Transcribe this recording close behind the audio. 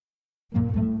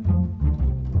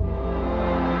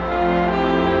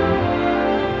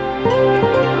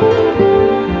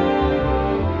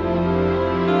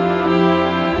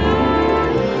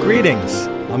Greetings.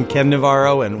 I'm Ken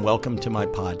Navarro, and welcome to my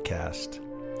podcast.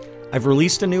 I've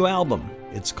released a new album.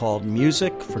 It's called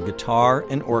Music for Guitar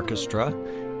and Orchestra.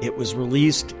 It was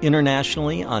released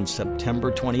internationally on September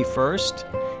 21st,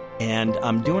 and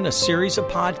I'm doing a series of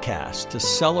podcasts to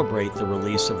celebrate the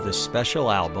release of this special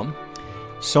album.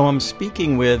 So I'm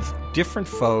speaking with different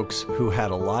folks who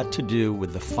had a lot to do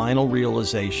with the final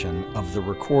realization of the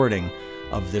recording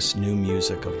of this new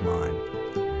music of mine.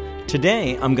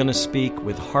 Today, I'm going to speak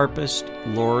with harpist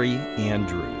Laurie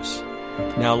Andrews.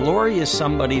 Now, Laurie is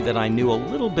somebody that I knew a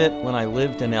little bit when I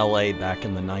lived in LA back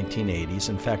in the 1980s.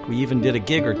 In fact, we even did a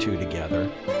gig or two together.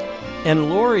 And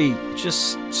Laurie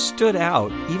just stood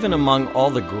out, even among all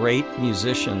the great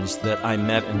musicians that I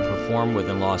met and performed with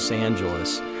in Los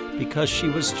Angeles, because she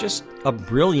was just a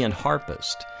brilliant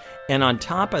harpist. And on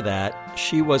top of that,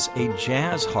 she was a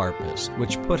jazz harpist,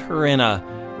 which put her in a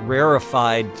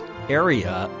rarefied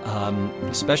area,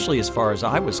 especially as far as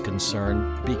I was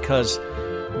concerned, because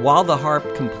while the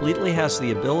harp completely has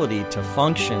the ability to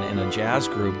function in a jazz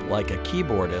group like a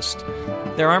keyboardist,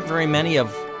 there aren't very many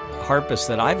of harpists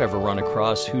that I've ever run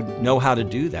across who know how to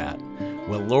do that.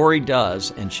 Well, Laurie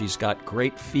does, and she's got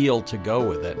great feel to go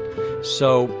with it.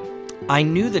 So I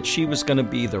knew that she was going to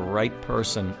be the right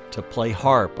person to play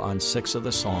harp on 6 of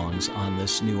the songs on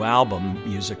this new album,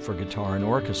 Music for Guitar and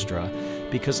Orchestra,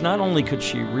 because not only could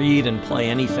she read and play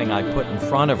anything I put in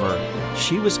front of her,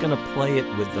 she was going to play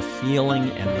it with the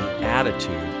feeling and the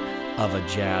attitude of a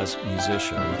jazz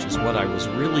musician, which is what I was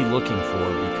really looking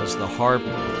for, because the harp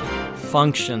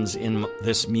functions in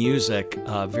this music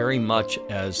very much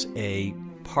as a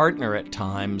partner at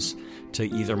times to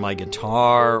either my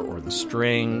guitar or the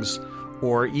strings,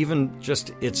 or even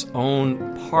just its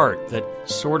own part that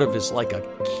sort of is like a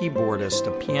keyboardist,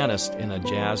 a pianist in a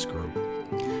jazz group.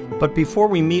 But before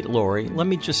we meet Laurie, let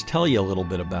me just tell you a little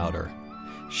bit about her.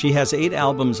 She has 8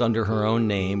 albums under her own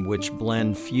name, which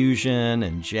blend fusion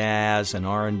and jazz and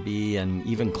R&B and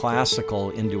even classical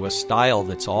into a style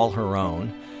that's all her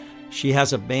own. She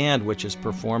has a band which has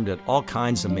performed at all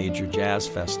kinds of major jazz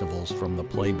festivals, from the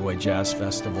Playboy Jazz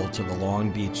Festival to the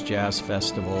Long Beach Jazz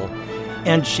Festival.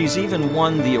 And she's even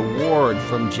won the award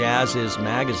from Jazz Is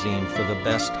magazine for the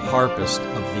best harpist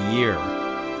of the year.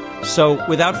 So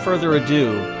without further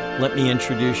ado, let me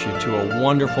introduce you to a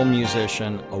wonderful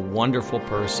musician, a wonderful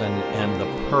person, and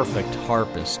the perfect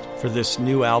harpist for this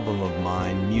new album of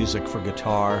mine, Music for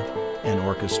Guitar and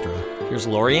Orchestra. Here's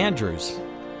Laurie Andrews.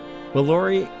 Well,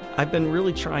 Laurie, I've been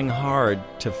really trying hard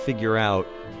to figure out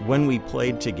when we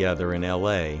played together in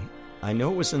LA. I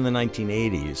know it was in the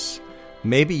 1980s.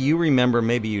 Maybe you remember,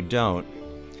 maybe you don't.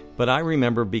 But I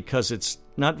remember because it's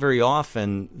not very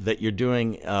often that you're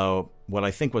doing what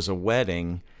I think was a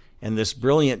wedding, and this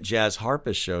brilliant jazz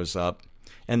harpist shows up,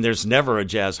 and there's never a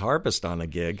jazz harpist on a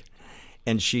gig,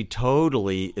 and she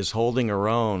totally is holding her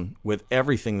own with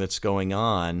everything that's going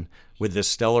on with this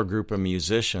stellar group of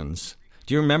musicians.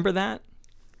 Do you remember that?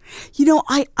 You know,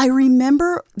 I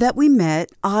remember that we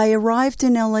met. I arrived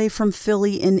in LA from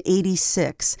Philly in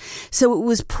 86. So it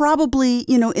was probably,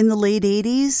 in the late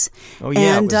 80s. Oh,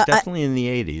 yeah, it was definitely in the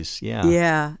 80s,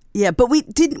 yeah. Yeah, but we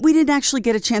didn't actually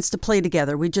get a chance to play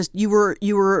together. You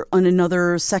were on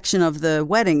another section of the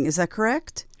wedding, is that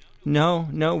correct? No,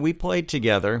 we played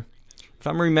together. If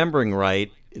I'm remembering right,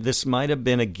 this might have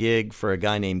been a gig for a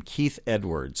guy named Keith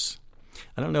Edwards.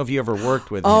 I don't know if you ever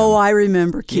worked with him. Oh, I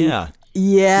remember Keith. Yeah.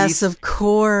 Yes, Keith, of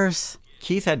course.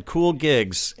 Keith had cool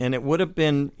gigs, and it would have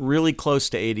been really close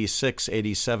to 86,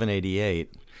 87,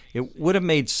 88. It would have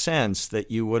made sense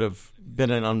that you would have been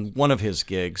on one of his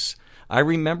gigs. I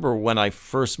remember when I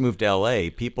first moved to LA,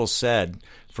 people said,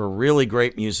 for really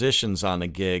great musicians on a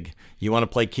gig, you want to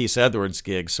play Keith Edwards'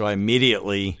 gig. So I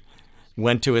immediately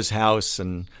went to his house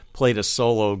and played a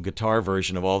solo guitar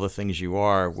version of All the Things You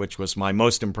Are, which was my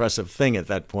most impressive thing at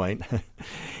that point.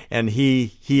 And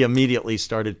he immediately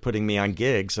started putting me on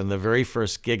gigs, and the very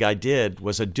first gig I did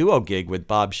was a duo gig with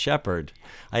Bob Shepard.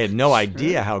 I had no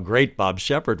idea how great Bob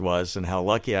Shepard was and how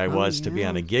lucky I was to be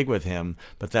on a gig with him,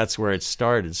 but that's where it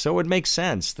started. So it would make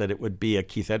sense that it would be a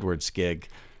Keith Edwards gig.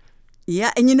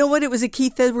 Yeah, and you know what? It was a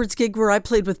Keith Edwards gig where I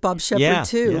played with Bob Shepard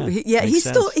too. He's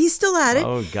still at it.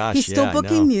 Oh gosh, he's still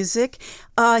booking music.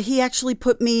 He actually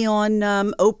put me on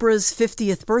Oprah's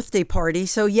 50th birthday party.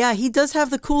 So yeah, he does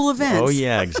have the cool events. Oh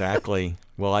yeah, exactly.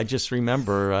 Well, I just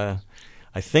remember.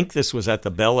 I think this was at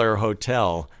the Bel Air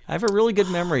Hotel. I have a really good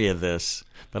memory of this,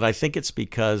 but I think it's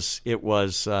because it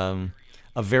was a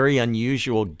very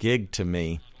unusual gig to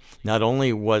me. Not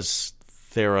only was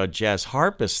there a jazz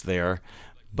harpist there,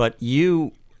 but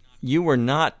you you were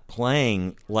not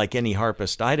playing like any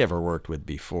harpist I'd ever worked with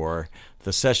before.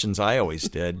 The sessions I always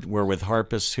did were with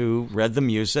harpists who read the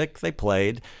music, they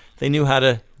played, they knew how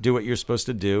to do what you're supposed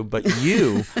to do, but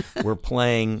you were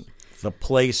playing the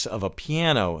place of a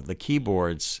piano, the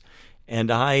keyboards, and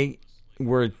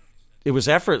it was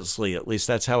effortlessly, at least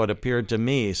that's how it appeared to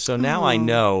me. So now I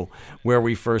know where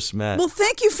we first met. Well,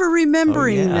 thank you for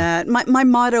remembering that. My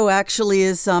motto actually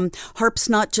is harp's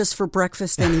not just for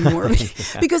breakfast anymore.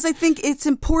 Because I think it's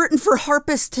important for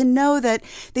harpists to know that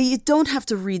you don't have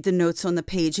to read the notes on the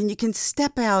page, and you can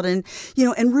step out and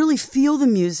really feel the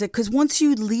music, because once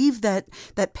you leave that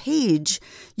page,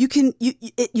 you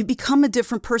become a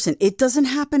different person. It doesn't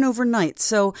happen overnight.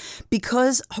 So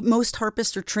because most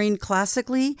harpists are trained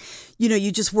classically,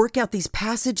 you just work out these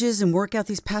passages,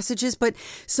 but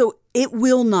so it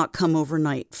will not come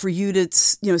overnight for you to,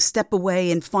 step away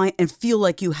and feel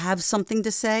like you have something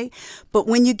to say. But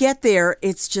when you get there,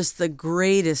 it's just the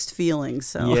greatest feeling.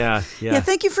 So yeah.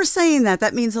 Thank you for saying that.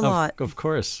 That means a lot. Of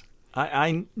course.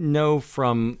 I know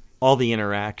from all the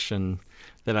interaction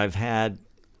that I've had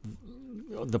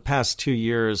the past 2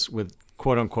 years with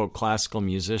quote unquote classical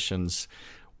musicians,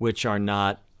 which are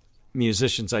not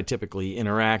musicians I typically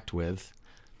interact with,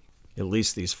 at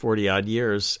least these 40-odd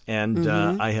years. And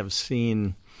I have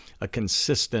seen a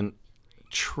consistent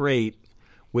trait,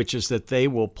 which is that they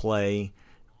will play,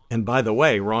 and by the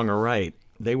way, wrong or right,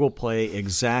 they will play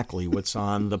exactly what's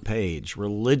on the page,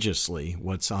 religiously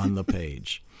what's on the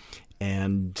page.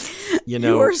 And, you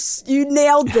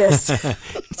nailed this.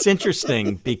 It's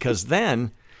interesting because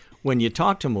then when you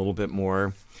talk to them a little bit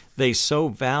more, they so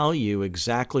value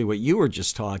exactly what you were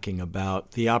just talking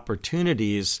about, the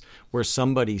opportunities where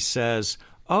somebody says,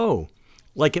 oh,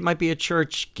 like it might be a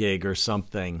church gig or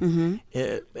something.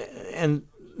 And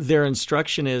their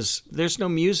instruction is, there's no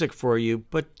music for you,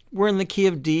 but we're in the key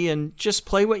of D and just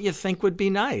play what you think would be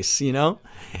nice,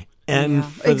 And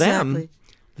for them,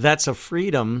 that's a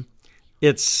freedom.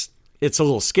 It's a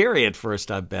little scary at first,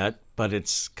 I bet, but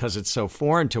it's because it's so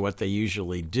foreign to what they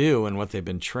usually do and what they've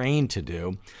been trained to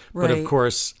do. Right. But of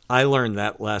course, I learned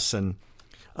that lesson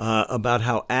about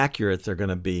how accurate they're going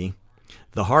to be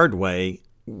the hard way,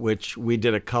 which we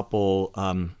did a couple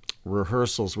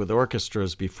rehearsals with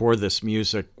orchestras before this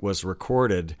music was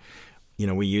recorded.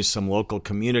 We used some local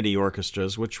community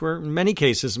orchestras, which were in many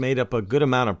cases made up a good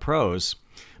amount of pros,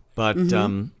 but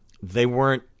they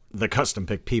weren't the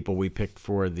custom-picked people we picked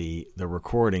for the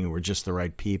recording. Were just the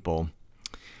right people.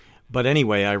 But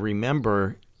anyway, I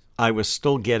remember I was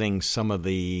still getting some of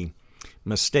the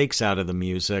mistakes out of the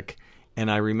music,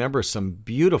 and I remember some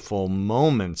beautiful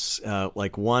moments,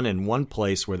 like one in one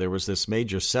place where there was this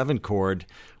major 7 chord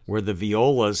where the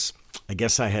violas, I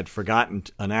guess I had forgotten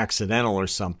an accidental or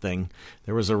something.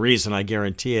 There was a reason, I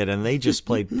guarantee it, and they just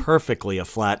played perfectly a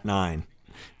flat 9.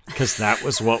 Because that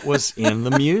was what was in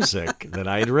the music that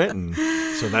I had written.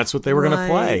 So that's what they were going to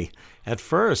play. At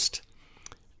first,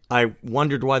 I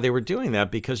wondered why they were doing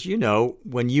that, because,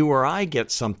 when you or I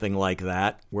get something like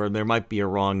that, where there might be a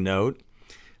wrong note,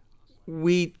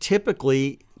 we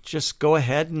typically just go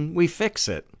ahead and we fix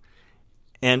it.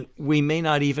 And we may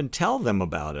not even tell them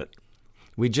about it.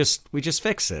 We just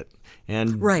fix it.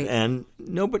 And and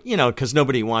nobody, because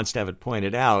nobody wants to have it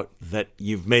pointed out that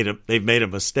they've made a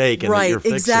mistake and that you're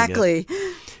fixing it.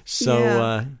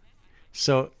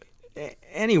 So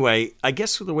anyway, I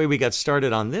guess the way we got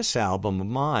started on this album of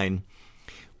mine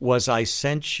was I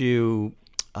sent you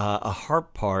a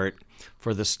harp part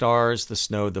for The Stars, the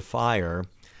Snow, the Fire,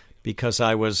 because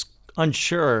I was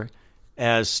unsure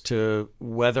as to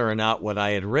whether or not what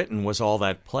I had written was all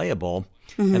that playable.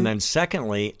 And then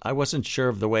secondly, I wasn't sure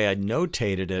if the way I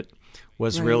notated it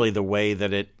was really the way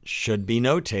that it should be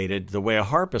notated, the way a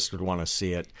harpist would want to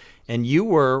see it. And you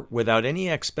were, without any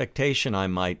expectation, I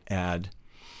might add,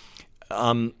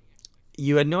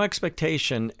 you had no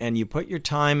expectation, and you put your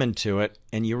time into it,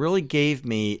 and you really gave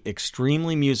me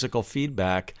extremely musical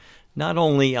feedback, not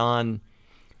only on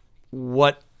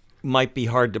what might be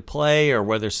hard to play or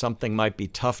whether something might be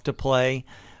tough to play,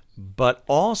 but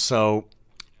also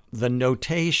the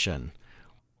notation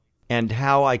and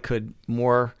how I could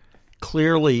more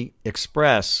clearly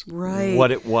express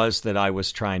what it was that I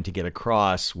was trying to get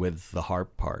across with the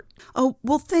harp part. Oh,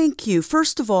 well, thank you.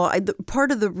 First of all,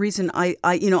 part of the reason I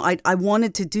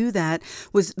wanted to do that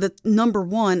was that, number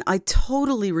one, I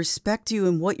totally respect you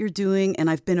and what you're doing, and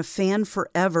I've been a fan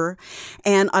forever.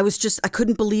 And I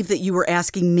couldn't believe that you were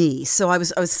asking me. So I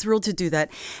was thrilled to do that.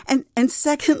 And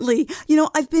secondly,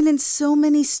 I've been in so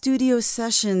many studio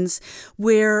sessions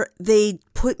where they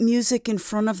put music in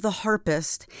front of the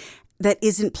harpist that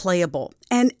isn't playable.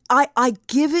 And I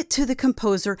give it to the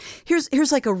composer.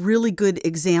 Here's like a really good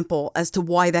example as to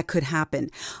why that could happen.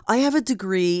 I have a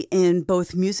degree in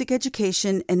both music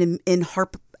education and in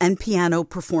harp and piano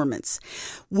performance.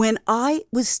 When I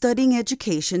was studying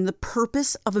education, the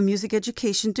purpose of a music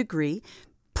education degree,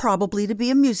 probably to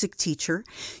be a music teacher,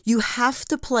 you have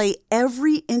to play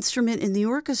every instrument in the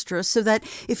orchestra so that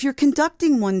if you're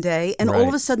conducting one day and all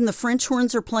of a sudden the French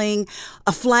horns are playing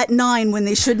a flat 9 when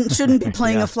they shouldn't be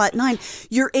playing a flat 9,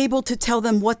 you're able to tell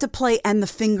them what to play and the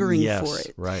fingering for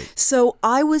it. Right. So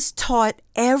I was taught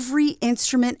every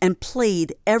instrument and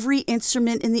played every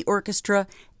instrument in the orchestra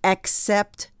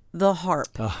except the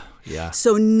harp. Yeah.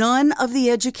 So none of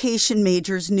the education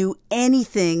majors knew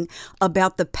anything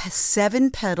about the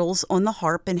 7 pedals on the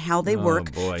harp and how they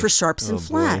work for sharps and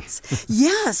flats.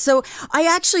 Yeah. So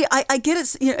I get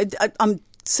it. You know, I'm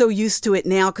so used to it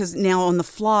now because now on the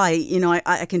fly, you know,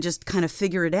 I can just kind of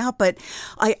figure it out. But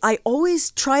I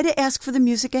always try to ask for the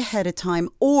music ahead of time.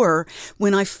 Or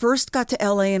when I first got to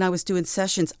LA and I was doing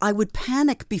sessions, I would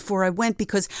panic before I went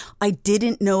because I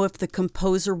didn't know if the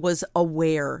composer was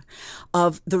aware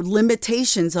of the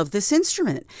limitations of this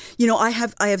instrument. You know, I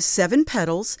have 7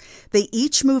 pedals. They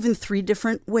each move in 3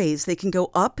 different ways. They can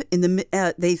go up in the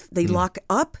they lock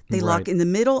up, they lock in the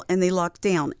middle, and they lock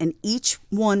down. And each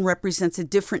one represents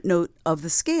a different note of the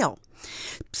scale.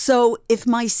 So if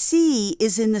my C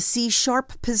is in the C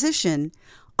sharp position,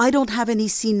 I don't have any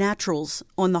C naturals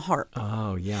on the harp.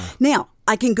 Oh, yeah. Now,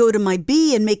 I can go to my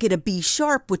B and make it a B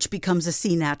sharp, which becomes a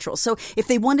C natural. So if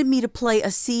they wanted me to play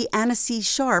a C and a C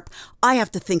sharp, I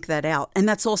have to think that out. And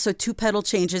that's also 2 pedal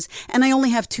changes, and I only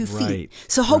have 2 feet.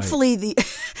 So hopefully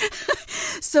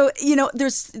so, you know,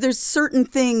 there's certain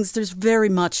things, there's very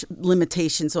much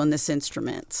limitations on this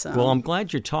instrument. So. Well, I'm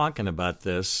glad you're talking about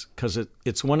this because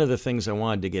it's one of the things I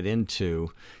wanted to get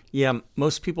into. Yeah,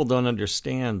 most people don't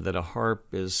understand that a harp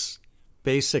is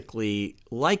basically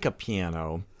like a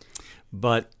piano,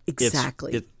 but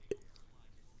exactly.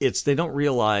 It's they don't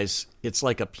realize it's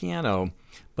like a piano,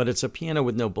 but it's a piano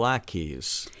with no black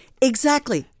keys.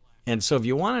 Exactly. And so if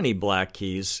you want any black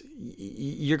keys,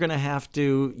 you're going to have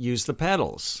to use the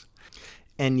pedals.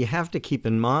 And you have to keep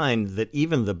in mind that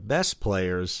even the best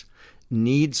players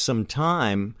need some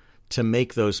time to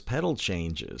make those pedal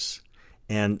changes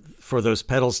and for those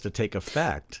pedals to take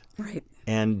effect. Right.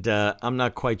 And I'm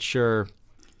not quite sure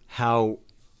how,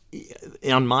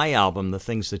 on my album, the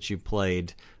things that you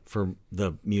played for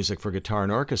the music for guitar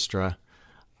and orchestra,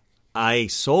 I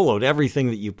soloed everything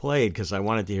that you played because I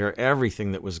wanted to hear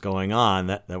everything that was going on.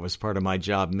 That was part of my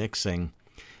job mixing.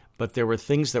 But there were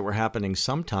things that were happening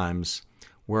sometimes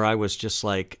where I was just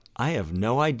like, I have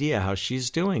no idea how she's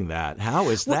doing that. How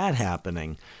is that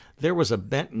happening? There was a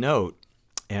bent note,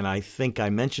 and I think I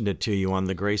mentioned it to you on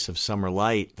The Grace of Summer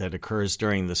Light that occurs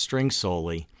during the string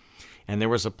soli. And there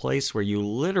was a place where you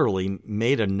literally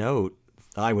made a note,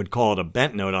 I would call it a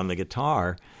bent note on the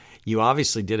guitar. You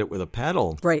obviously did it with a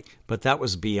pedal. Right. But that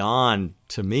was beyond,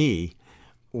 to me,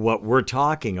 what we're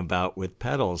talking about with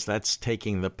pedals. That's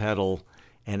taking the pedal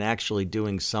and actually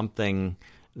doing something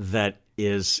that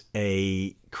is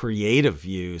a creative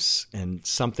use and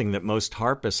something that most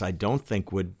harpists I don't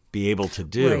think would be able to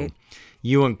do. Right.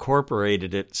 You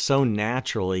incorporated it so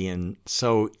naturally and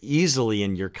so easily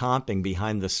in your comping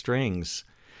behind the strings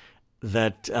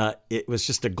that it was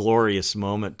just a glorious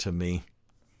moment to me.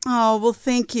 Oh, well,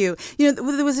 thank you. You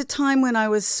know, there was a time when I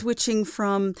was switching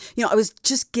from, you know, I was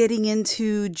just getting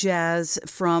into jazz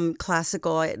from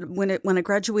classical. When I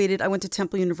graduated, I went to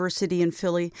Temple University in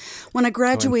Philly. When I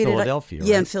graduated, in Philadelphia,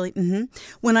 yeah, right? in Philly. Mm-hmm.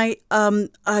 When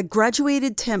I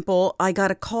graduated Temple, I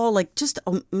got a call like just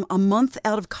a month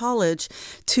out of college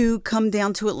to come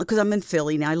down to it because I'm in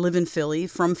Philly now. I live in Philly,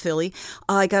 from Philly.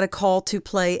 I got a call to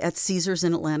play at Caesars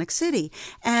in Atlantic City,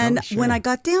 and when I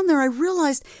got down there, I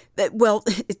realized that, well,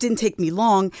 it didn't take me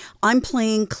long. I'm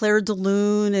playing Clair de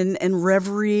Lune and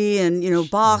Reverie and, you know,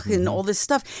 Bach and all this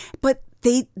stuff. But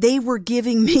they were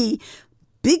giving me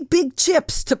big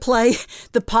chips to play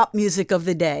the pop music of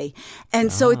the day.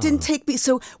 And so it didn't take me.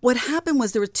 So what happened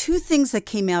was there were 2 things that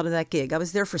came out of that gig. I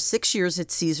was there for 6 years at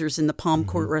Caesars in the Palm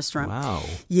Court restaurant. Wow.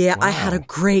 Yeah, Wow. I had a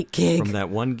great gig. From that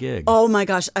one gig. Oh my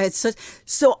gosh.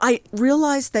 So I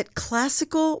realized that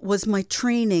classical was my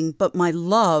training, but my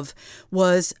love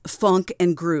was funk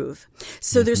and groove.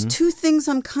 So there's 2 things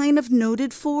I'm kind of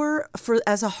noted for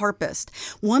as a harpist.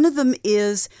 One of them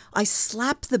is I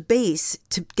slap the bass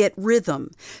to get rhythm.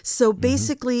 So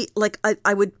basically, like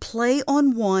I would play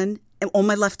on one on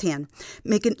my left hand,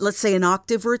 make it, let's say, an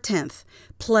octave or a tenth.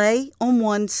 Play on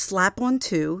 1, slap on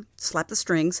 2, slap the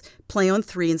strings, play on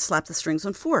 3, and slap the strings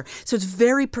on 4. So it's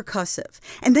very percussive.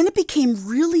 And then it became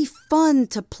really fun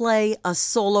to play a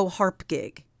solo harp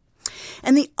gig.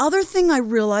 And the other thing I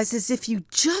realized is if you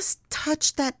just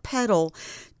touch that pedal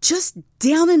just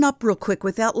down and up real quick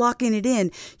without locking it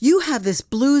in, you have this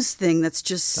blues thing that's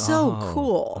just so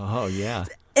cool. Oh, yeah.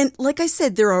 And like I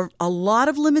said, there are a lot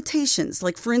of limitations.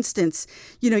 Like, for instance,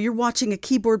 you're watching a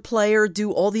keyboard player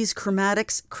do all these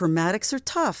chromatics. Chromatics are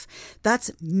tough.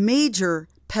 That's major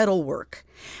pedal work.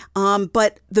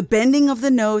 But the bending of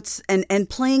the notes and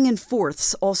playing in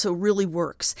fourths also really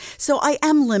works. So I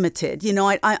am limited.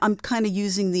 I'm kind of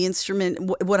using the instrument,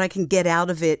 what I can get out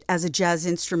of it as a jazz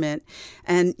instrument.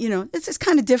 And, it's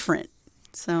kind of different.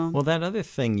 So, well, that other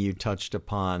thing you touched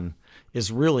upon is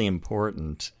really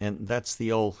important, and that's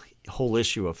the whole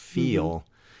issue of feel.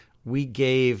 Mm-hmm. We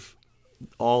gave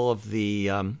all of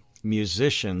the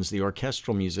musicians, the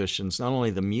orchestral musicians, not only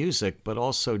the music, but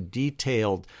also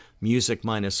detailed Music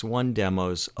 -1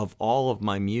 demos of all of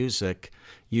my music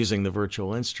using the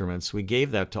virtual instruments. We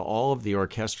gave that to all of the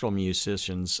orchestral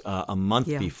musicians a month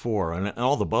before, and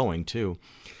all the bowing too.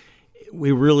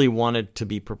 We really wanted to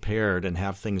be prepared and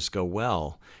have things go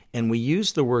well. And we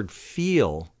used the word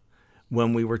feel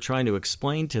when we were trying to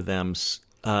explain to them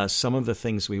some of the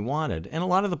things we wanted. And a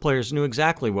lot of the players knew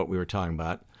exactly what we were talking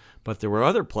about. But there were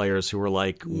other players who were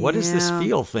like, what is this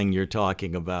feel thing you're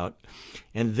talking about?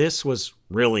 And this was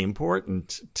really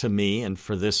important to me and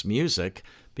for this music,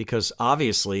 because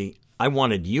obviously I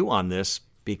wanted you on this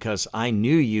because I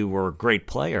knew you were a great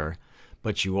player,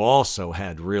 but you also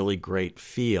had really great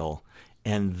feel.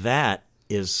 And that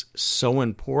is so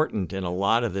important in a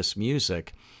lot of this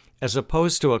music, as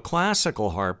opposed to a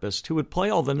classical harpist who would play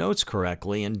all the notes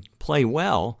correctly and play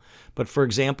well. But for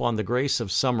example, on The Grace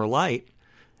of Summer Light,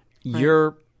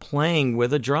 you're playing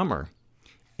with a drummer,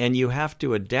 and you have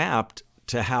to adapt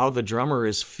to how the drummer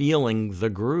is feeling the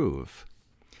groove.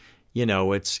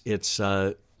 It's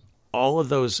all of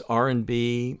those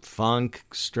R&B, funk,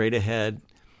 straight ahead,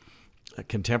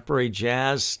 contemporary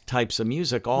jazz types of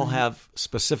music all have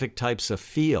specific types of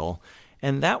feel,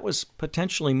 and that was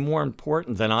potentially more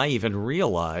important than I even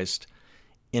realized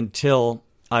until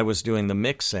I was doing the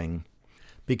mixing,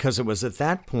 because it was at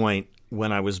that point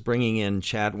when I was bringing in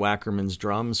Chad Wackerman's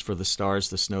drums for The Stars,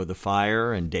 the Snow, the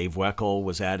Fire, and Dave Weckl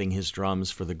was adding his drums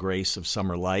for The Grace of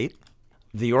Summer Light.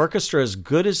 The orchestra, as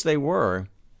good as they were,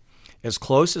 as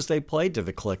close as they played to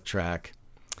the click track,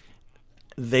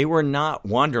 they were not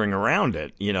wandering around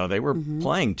it. They were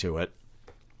playing to it.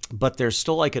 But they're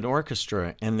still like an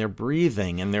orchestra, and they're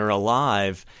breathing, and they're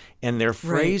alive, and their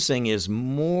phrasing is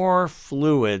more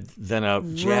fluid than a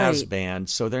jazz band,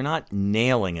 so they're not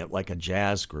nailing it like a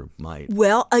jazz group might.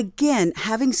 Well, again,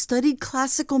 having studied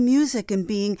classical music and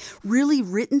being really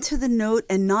written to the note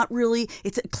and not really,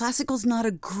 classical's not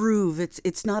a groove.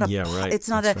 It's not a it's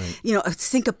not a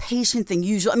syncopation thing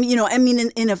usually.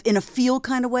 In a feel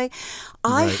kind of way.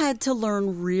 I had to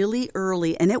learn really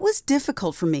early, and it was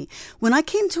difficult for me. When I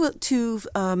came to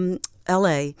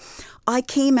L.A., I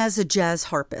came as a jazz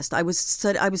harpist. I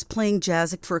was playing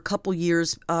jazz for a couple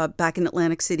years back in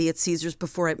Atlantic City at Caesars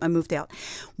before I moved out.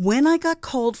 When I got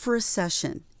called for a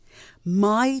session,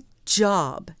 my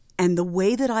job and the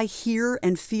way that I hear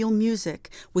and feel music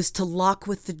was to lock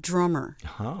with the drummer.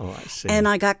 Oh, I see. And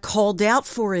I got called out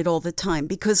for it all the time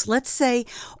because let's say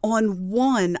on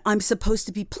 1, I'm supposed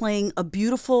to be playing a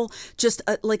beautiful, just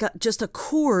a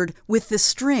chord with the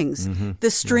strings. Mm-hmm.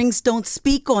 The strings don't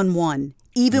speak on 1,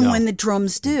 even when the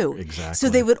drums do. Exactly. So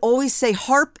they would always say,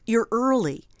 harp, you're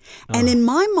early. And in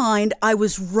my mind, I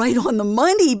was right on the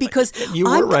money because you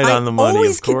were right on the money,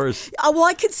 of course.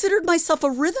 I considered myself a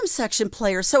rhythm section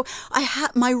player, so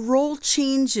my role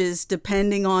changes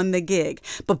depending on the gig.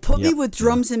 But put me with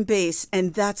drums and bass,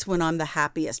 and that's when I'm the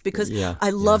happiest because I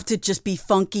love to just be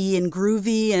funky and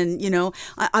groovy, and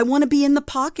I want to be in the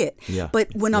pocket. Yeah.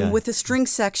 But when I'm with a string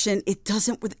section, it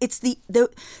doesn't. It's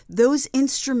those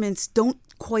instruments don't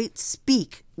quite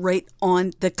speak right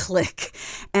on the click,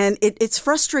 and it's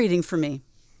frustrating for me.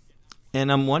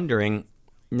 And I'm wondering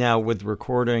now, with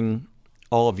recording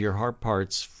all of your harp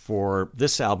parts for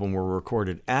this album were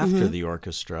recorded after the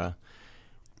orchestra,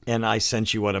 and I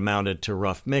sent you what amounted to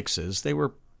rough mixes. They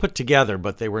were put together,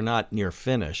 but they were not near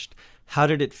finished. How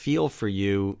did it feel for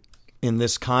you in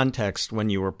this context when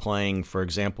you were playing, for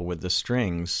example, with the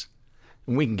strings?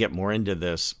 And we can get more into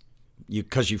this,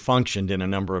 because you functioned in a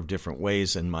number of different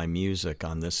ways in my music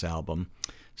on this album.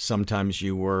 Sometimes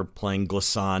you were playing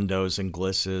glissandos and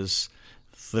glisses,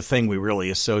 the thing we really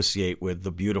associate with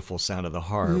the beautiful sound of the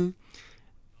harp. Mm-hmm.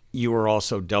 you were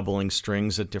also doubling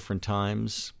strings at different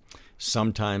times.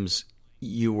 Sometimes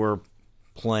you were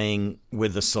playing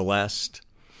with the celeste.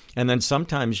 And then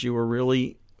sometimes you were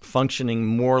really functioning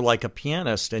more like a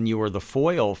pianist and you were the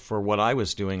foil for what I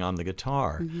was doing on the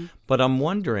guitar. Mm-hmm. But I'm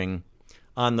wondering,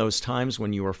 on those times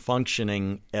when you were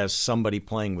functioning as somebody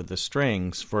playing with the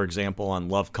strings, for example, on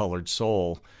Love Colored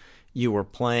Soul, you were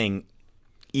playing,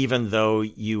 even though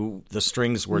the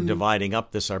strings were dividing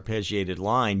up this arpeggiated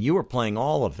line, you were playing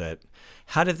all of it.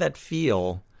 How did that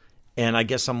feel? And I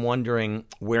guess I'm wondering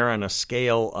where on a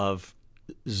scale of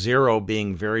 0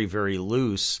 being very, very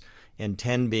loose and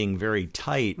 10 being very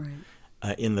tight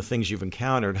in the things you've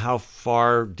encountered, how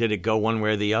far did it go one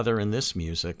way or the other in this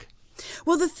music?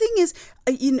 Well, the thing is,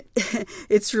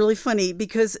 it's really funny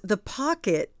because the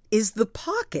pocket is the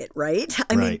pocket, right?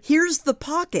 I mean, here's the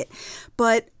pocket.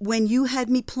 But when you had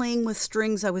me playing with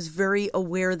strings, I was very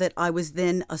aware that I was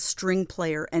then a string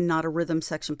player and not a rhythm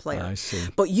section player. I see.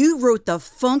 But you wrote the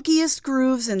funkiest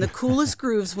grooves and the coolest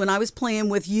grooves when I was playing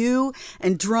with you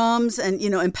and drums and,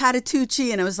 and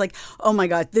Patitucci. And I was like, oh my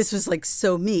God, this was like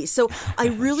so me. So I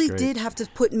really did have to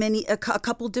put a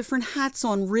couple different hats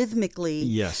on rhythmically.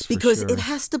 Yes, because it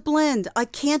has to blend. I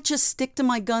can't just stick to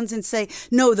my guns and say,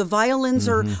 no, the violins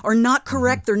are not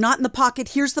correct. They're not in the pocket.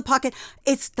 Here's the pocket.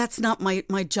 That's not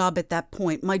my job at that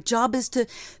point. My job is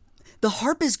the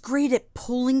harp is great at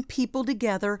pulling people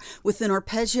together with an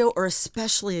arpeggio or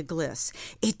especially a gliss.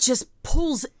 It just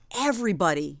pulls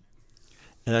everybody.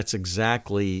 And that's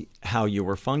exactly how you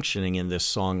were functioning in this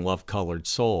song, Love Colored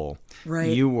Soul.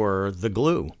 Right. You were the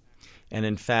glue. And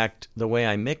in fact, the way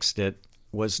I mixed it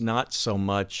was not so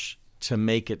much to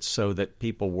make it so that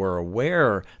people were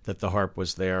aware that the harp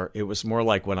was there. It was more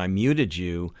like when I muted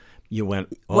you, you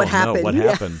went, oh, what happened? What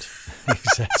happened?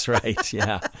 That's right,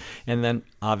 yeah. And then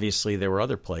obviously there were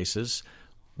other places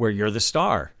where you're the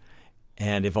star,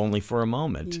 and if only for a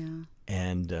moment. Yeah.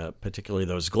 And particularly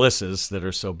those glisses that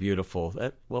are so beautiful.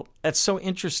 That's so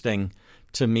interesting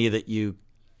to me that you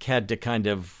had to kind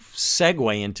of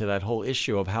segue into that whole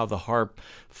issue of how the harp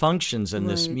functions in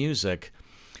this music.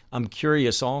 I'm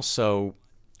curious also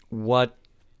what,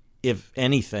 if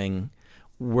anything,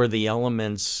 were the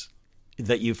elements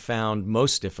that you found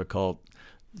most difficult,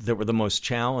 that were the most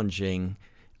challenging.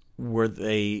 Were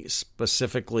they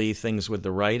specifically things with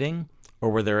the writing, or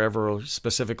were there ever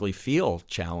specifically feel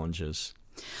challenges?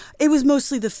 It was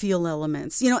mostly the feel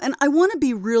elements, and I want to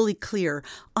be really clear.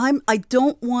 I'm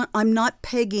not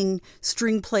pegging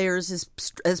string players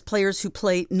as players who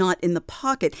play not in the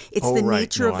pocket. It's the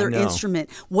nature of their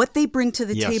instrument. What they bring to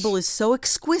the table is so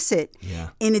exquisite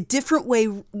in a different way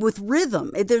with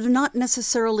rhythm. They're not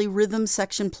necessarily rhythm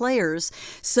section players.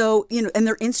 So, and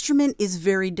their instrument is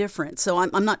very different. So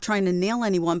I'm not trying to nail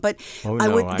anyone, but I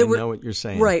know what you're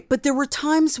saying. Right. But there were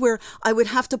times where I would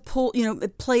have to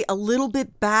play a little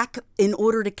bit back in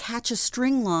order to catch a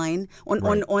string line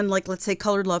on like, let's say,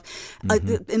 Colored Love,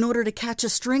 in order to catch a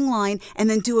string line and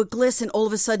then do a gliss, and all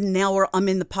of a sudden now I'm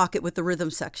in the pocket with the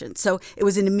rhythm section. So it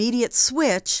was an immediate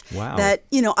switch that,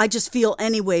 I just feel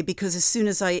anyway, because as soon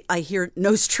as I hear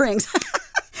no strings,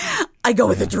 I go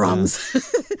with the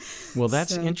drums. Well,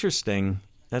 that's interesting.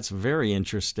 That's very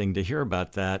interesting to hear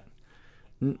about that.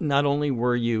 Not only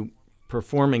were you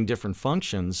performing different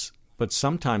functions, but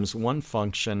sometimes one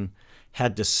function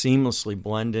had to seamlessly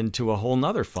blend into a whole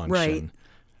nother function.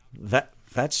 Right.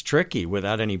 That's tricky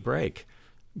without any break.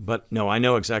 But no, I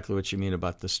know exactly what you mean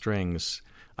about the strings.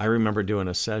 I remember doing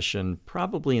a session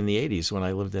probably in the 80s when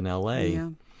I lived in L.A. Yeah.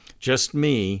 Just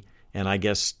me and I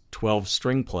guess 12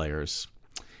 string players.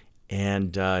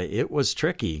 And it was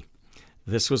tricky.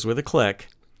 This was with a click,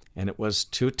 and it was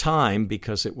to time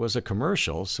because it was a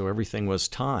commercial, so everything was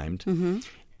timed. Mm-hmm.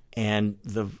 And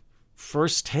the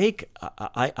first take,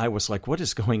 I was like, what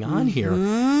is going on here?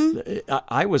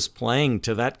 I was playing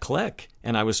to that click,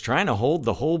 and I was trying to hold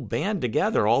the whole band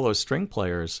together, all those string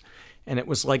players. And it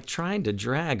was like trying to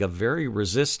drag a very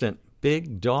resistant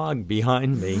big dog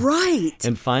behind me. Right.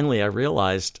 And finally I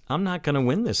realized I'm not going to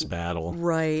win this battle.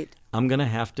 Right. I'm going to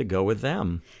have to go with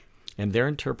them. And their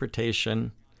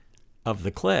interpretation of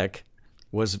the click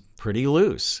was pretty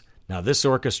loose. Now, this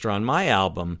orchestra on my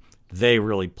album, they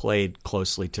really played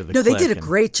closely to the click. No, they did a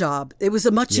great job. It was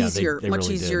a much easier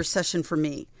really session for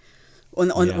me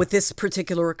with this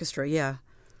particular orchestra. Yeah.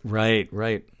 Right.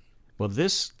 Well,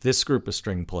 this group of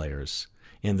string players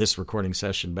in this recording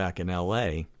session back in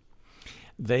L.A.,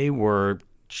 they were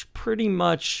pretty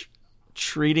much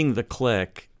treating the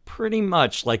click pretty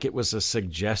much like it was a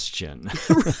suggestion.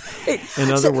 Right.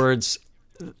 In other words,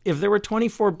 if there were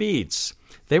 24 beats,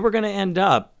 they were going to end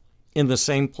up in the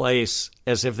same place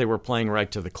as if they were playing right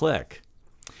to the click.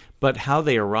 But how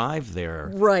they arrived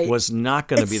there was not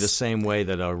going to be the same way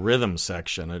that a rhythm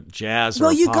section, a jazz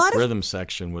or a pop rhythm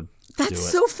section would do it. That's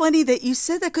so funny that you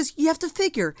said that, because you have to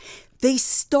figure they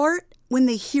start when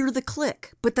they hear the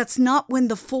click, but that's not when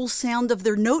the full sound of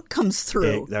their note comes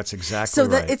through. That's exactly right. So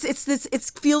that it's this. It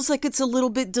feels like it's a little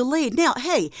bit delayed. Now,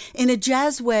 hey, in a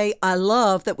jazz way, I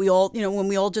love that we all, when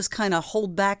we all just kind of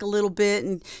hold back a little bit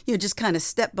and just kind of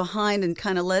step behind and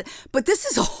kind of let. But this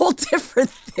is a whole different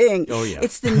thing. Oh yeah,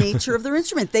 it's the nature of their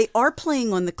instrument. They are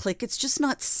playing on the click. It's just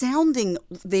not sounding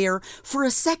there for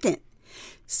a second.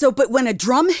 So, but when a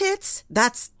drum hits,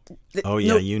 that's.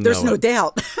 There's no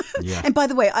doubt. Yeah. And by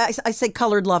the way, I say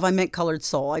colored love. I meant colored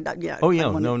soul. I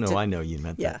know you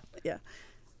meant that. Yeah.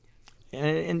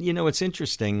 And it's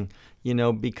interesting,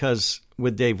 because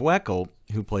with Dave Weckl,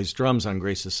 who plays drums on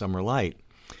Grace's Summer Light,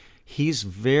 he's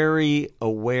very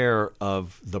aware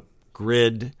of the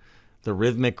grid, the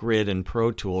rhythmic grid in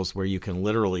Pro Tools, where you can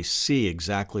literally see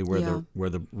exactly where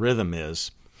the rhythm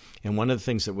is. And one of the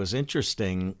things that was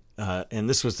interesting, and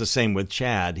this was the same with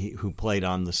Chad, who played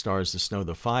on The Stars, the Snow,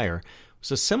 the Fire, it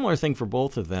was a similar thing for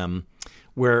both of them,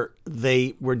 where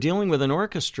they were dealing with an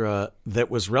orchestra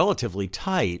that was relatively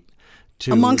tight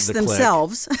to amongst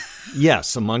themselves.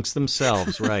 Yes, amongst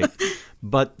themselves, right.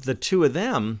 But the two of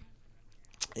them,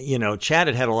 Chad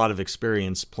had a lot of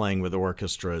experience playing with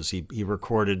orchestras. He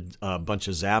recorded a bunch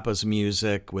of Zappa's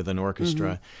music with an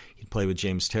orchestra. Mm-hmm. He'd play with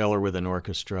James Taylor with an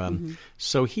orchestra. Mm-hmm.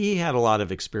 So he had a lot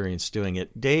of experience doing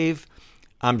it. Dave,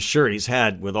 I'm sure he's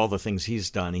had, with all the things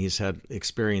he's done, he's had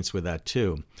experience with that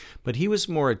too. But he was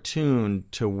more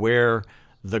attuned to where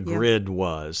the grid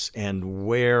was and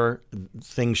where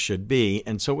things should be.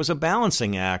 And so it was a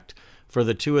balancing act for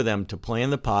the two of them to play in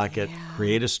the pocket,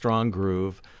 create a strong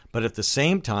groove, but at the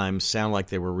same time sound like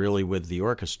they were really with the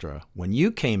orchestra. When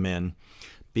you came in,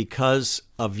 because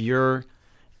of your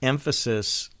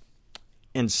emphasis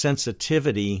and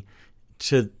sensitivity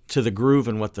to the groove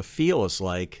and what the feel is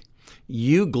like,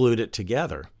 you glued it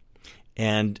together.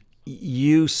 And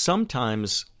you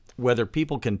sometimes, whether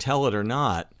people can tell it or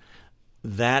not,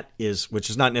 which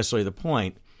is not necessarily the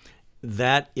point,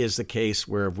 that is the case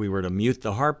where if we were to mute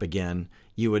the harp again,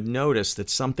 you would notice that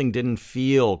something didn't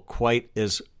feel quite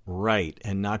as right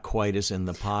and not quite as in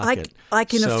the pocket. I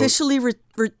can officially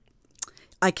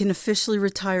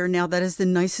retire now. That is the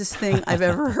nicest thing I've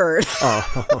ever heard.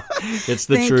 Oh, it's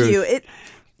the truth. Thank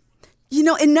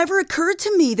you. It never occurred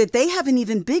to me that they have an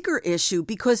even bigger issue,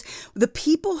 because the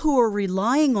people who are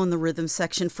relying on the rhythm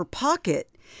section for pocket,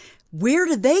 where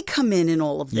do they come in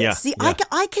all of this? Yeah, See, yeah.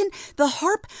 I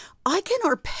can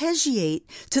arpeggiate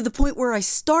to the point where I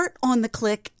start on the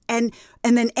click and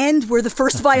then end where the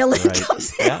first violin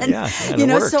comes in. Yeah, it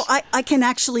works. So I can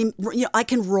actually, I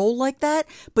can roll like that,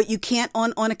 but you can't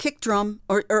on a kick drum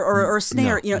or a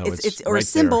snare. It's or right a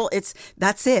cymbal. there.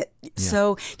 That's it. Yeah.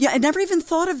 So I never even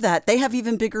thought of that. They have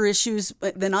even bigger issues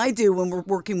than I do when we're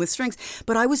working with strings.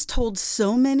 But I was told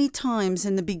so many times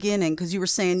in the beginning, because you were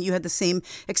saying you had the same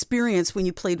experience when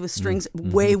you played with strings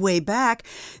way back.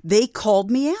 They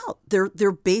called me out.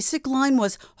 Their basic line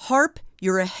was, "Harp,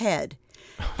 you're ahead."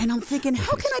 And I'm thinking,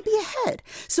 how can I be ahead?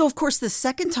 So, of course, the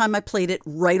second time I played it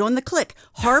right on the click,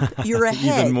 harp, you're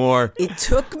ahead. Even more. It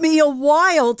took me a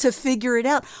while to figure it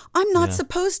out. I'm not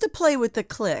supposed to play with the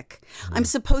click. I'm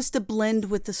supposed to blend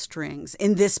with the strings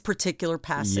in this particular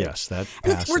passage. Yes, that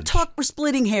passage. We're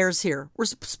splitting hairs here.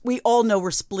 We all know we're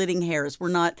splitting hairs. We're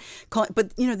not,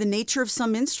 but the nature of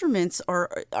some instruments are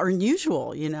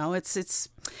unusual.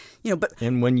 But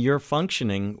and when you're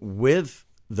functioning with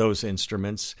those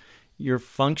instruments, you're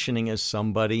functioning as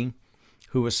somebody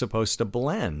who is supposed to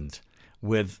blend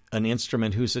with an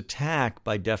instrument whose attack,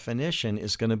 by definition,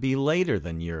 is going to be later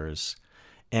than yours.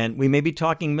 And we may be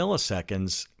talking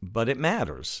milliseconds, but it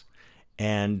matters.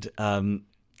 And, a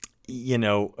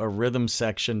rhythm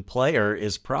section player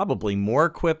is probably more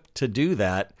equipped to do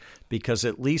that, because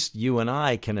at least you and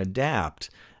I can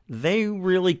adapt. They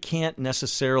really can't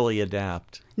necessarily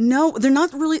adapt. No, they're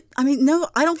not really. I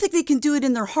don't think they can do it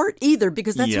in their heart either,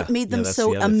 because that's what made them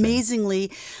so amazingly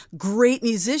great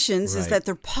musicians, is that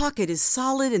their pocket is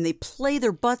solid and they play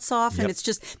their butts off, and it's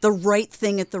just the right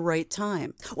thing at the right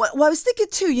time. Well, I was thinking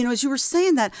too, as you were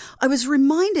saying that, I was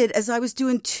reminded, as I was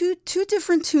doing two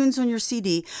different tunes on your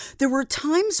CD, there were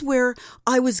times where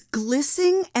I was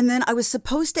glissing and then I was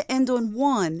supposed to end on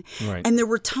one. Right. And there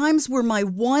were times where my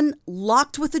one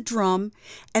locked with a drum,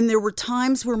 and there were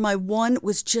times where my one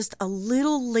was just a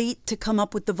little late to come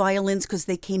up with the violins because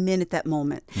they came in at that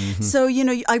moment. Mm-hmm. So,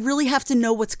 I really have to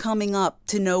know what's coming up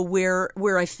to know where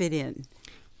I fit in.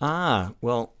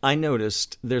 Well, I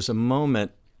noticed there's a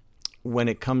moment when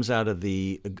it comes out of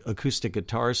the acoustic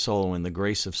guitar solo in The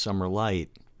Grace of Summer Light,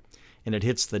 and it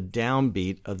hits the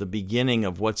downbeat of the beginning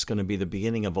of what's going to be the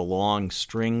beginning of a long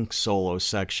string solo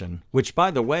section, which,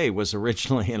 by the way, was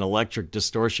originally an electric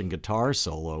distortion guitar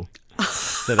solo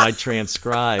that I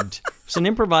transcribed. It's an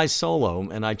improvised solo,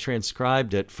 and I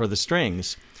transcribed it for the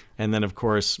strings, and then, of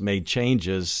course, made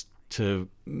changes to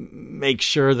make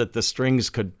sure that the strings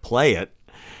could play it.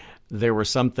 There were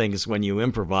some things when you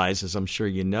improvise, as I'm sure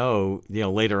you know,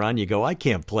 later on you go, I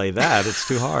can't play that. It's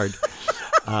too hard.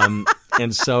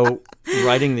 And so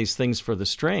writing these things for the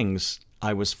strings,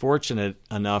 I was fortunate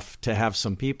enough to have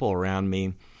some people around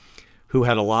me who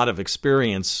had a lot of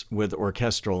experience with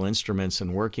orchestral instruments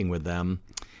and working with them.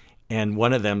 And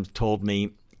one of them told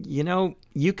me,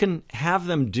 you can have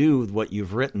them do what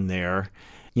you've written there,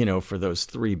 for those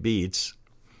 3 beats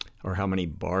or how many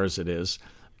bars it is.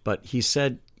 But he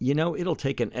said, it'll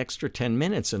take an extra 10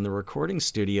 minutes in the recording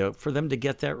studio for them to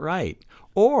get that right.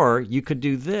 Or you could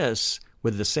do this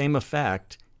with the same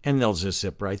effect, and they'll just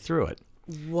zip right through it.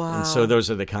 Wow. And so those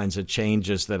are the kinds of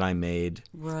changes that I made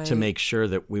to make sure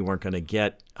that we weren't going to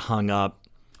get hung up,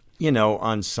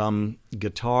 on some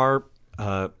guitar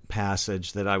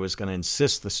passage that I was going to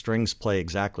insist the strings play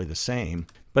exactly the same.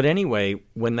 But anyway,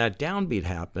 when that downbeat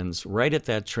happens, right at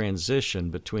that transition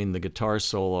between the guitar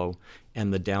solo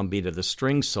and the downbeat of the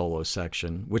string solo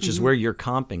section, which is where your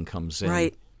comping comes in,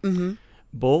 right? Mm-hmm.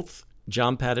 Both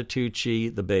John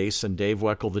Patitucci, the bass, and Dave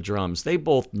Weckl, the drums, they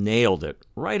both nailed it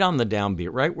right on the downbeat,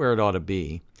 right where it ought to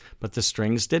be. But the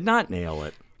strings did not nail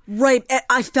it. Right.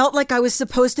 I felt like I was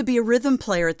supposed to be a rhythm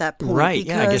player at that point. Right.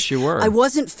 Yeah, I guess you were. I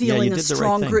wasn't feeling a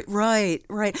strong group. Right.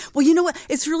 Well, you know what?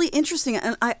 It's really interesting.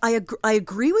 And I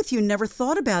agree with you. Never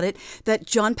thought about it, that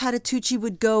John Patitucci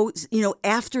would go,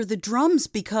 after the drums,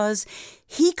 because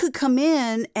he could come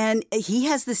in and he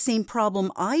has the same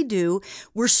problem I do.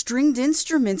 We're stringed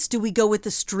instruments. Do we go with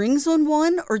the strings on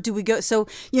one, or do we go? So,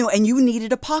 and you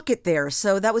needed a pocket there.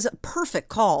 So that was a perfect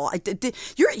call.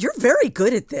 You're very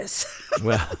good at this.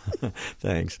 Well,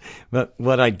 thanks. But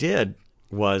what I did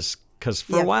was, because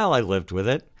for a while I lived with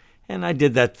it, and I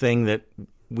did that thing that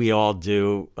we all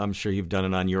do. I'm sure you've done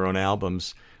it on your own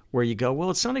albums, where you go, well,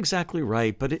 it's not exactly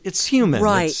right, but it's human.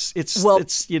 Right. It's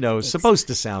supposed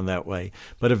to sound that way.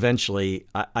 But eventually,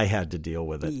 I had to deal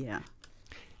with it. Yeah.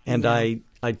 And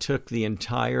I took the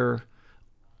entire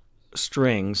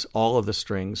strings, all of the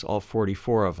strings, all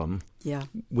 44 of them. Yeah.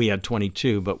 We had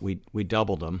 22, but we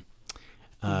doubled them.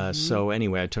 So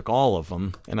anyway, I took all of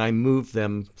them and I moved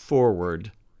them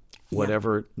forward,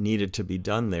 whatever needed to be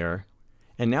done there.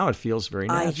 And now it feels very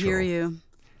natural. I hear you.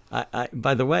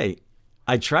 By the way,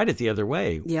 I tried it the other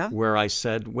way, where I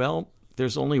said, well,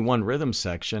 there's only one rhythm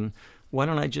section. Why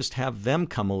don't I just have them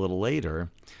come a little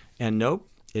later? And nope,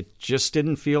 it just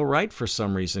didn't feel right for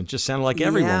some reason. It just sounded like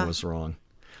everyone was wrong.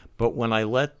 But when I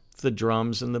let the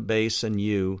drums and the bass and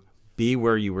you be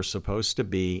where you were supposed to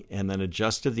be, and then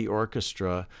adjusted the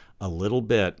orchestra a little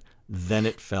bit, then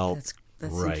it felt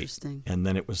that's right. Interesting. And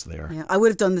then it was there. Yeah, I would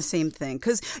have done the same thing,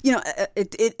 because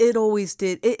it always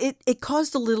did. It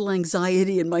caused a little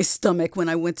anxiety in my stomach when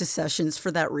I went to sessions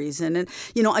for that reason, and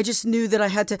I just knew that I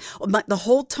had to. The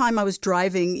whole time I was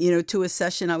driving, to a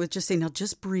session, I was just saying, "Now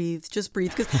just breathe,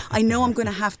 because I know I'm going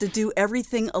to have to do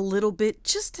everything a little bit,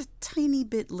 just a tiny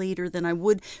bit later than I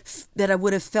would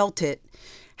have felt it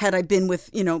had I been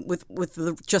with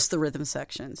just the rhythm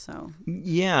section." So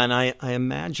yeah, and I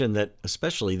imagine that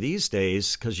especially these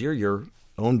days, because you're your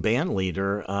own band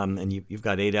leader, and you've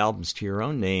got 8 albums to your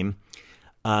own name,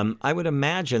 I would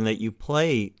imagine that you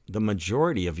play the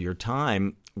majority of your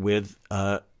time with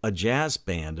a jazz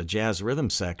band, a jazz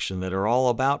rhythm section that are all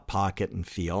about pocket and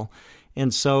feel.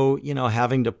 And so,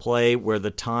 having to play where the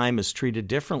time is treated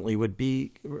differently would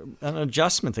be an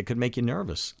adjustment that could make you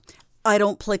nervous. I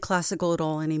don't play classical at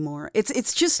all anymore.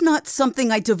 It's just not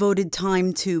something I devoted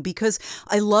time to, because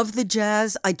I love the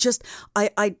jazz. I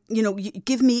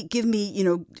give me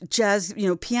jazz,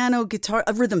 piano, guitar,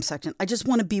 a rhythm section. I just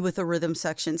want to be with a rhythm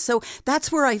section. So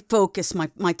that's where I focus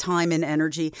my time and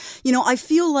energy. I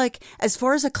feel like, as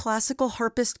far as a classical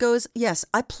harpist goes, yes,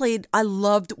 I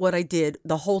loved what I did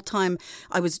the whole time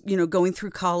I was, going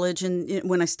through college. And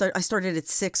when I started at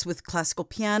 6 with classical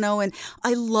piano, and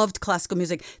I loved classical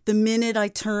music. The minute I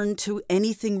turned to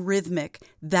anything rhythmic,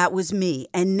 that was me.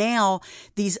 And now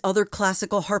these other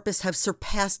classical harpists have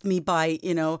surpassed me by,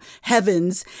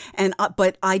 heavens. And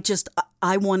but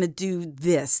I want to do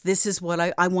this. This is what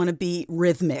I want to be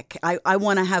rhythmic. I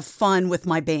want to have fun with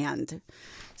my band.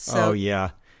 So, oh,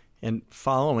 yeah. And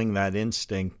following that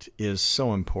instinct is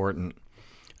so important.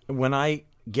 When I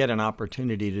get an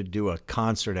opportunity to do a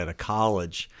concert at a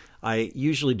college, I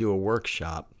usually do a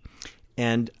workshop,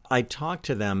 and I talk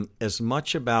to them as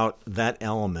much about that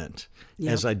element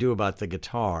as I do about the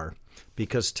guitar,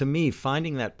 because to me,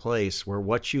 finding that place where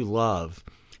what you love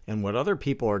and what other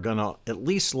people are going to at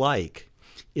least like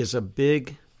is a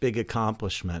big, big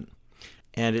accomplishment.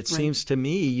 And it seems to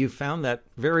me you found that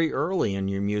very early in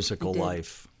your musical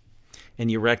life, and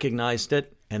you recognized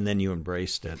it, and then you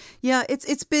embraced it. Yeah,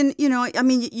 it's been, I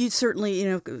mean, you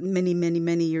certainly, many, many,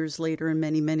 many years later and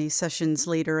many, many sessions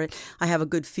later, I have a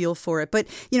good feel for it. But,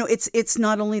 it's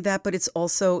not only that, but it's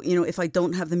also, if I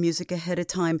don't have the music ahead of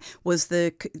time, was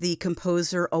the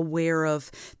composer aware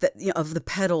of the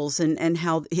pedals and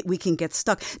how we can get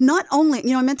stuck? Not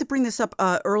only, I meant to bring this up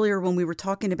earlier when we were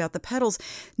talking about the pedals.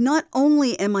 Not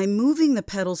only am I moving the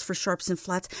pedals for sharps and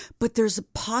flats, but there's a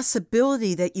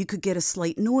possibility that you could get a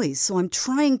slight noise. So I'm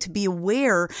trying to be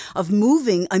aware of a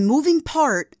moving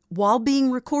part while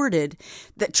being recorded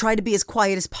that try to be as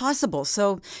quiet as possible.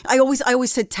 So I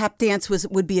always said tap dance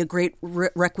would be a great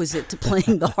requisite to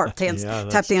playing the harp dance,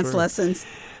 tap dance lessons.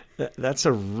 That's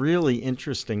a really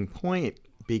interesting point,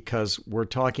 because we're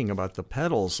talking about the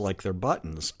pedals like they're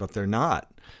buttons, but they're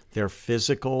not. They're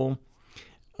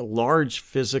large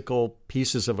physical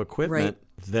pieces of equipment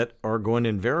that are going to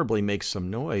invariably make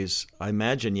some noise. I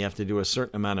imagine you have to do a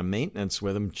certain amount of maintenance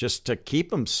with them just to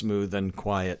keep them smooth and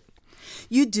quiet.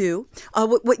 You do.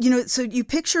 So you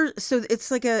picture, so it's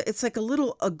like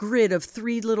a grid of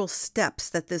 3 little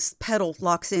steps that this pedal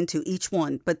locks into, each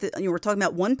one. But we're talking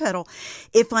about one pedal.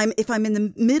 If I'm in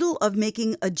the middle of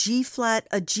making a G flat,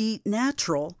 a G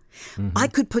natural, I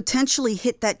could potentially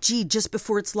hit that G just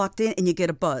before it's locked in and you get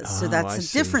a buzz. So that's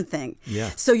a different thing.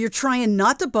 Yeah. So you're trying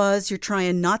not to buzz. You're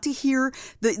trying not to hear.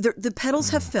 The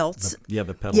pedals have felts. The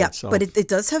pedal itself. But it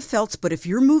does have felts. But if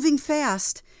you're moving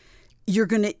fast,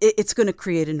 it's gonna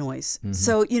create a noise.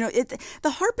 So the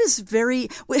harp is very.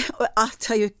 I'll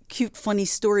tell you a cute, funny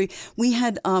story. We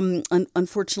had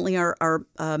unfortunately our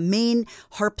main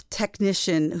harp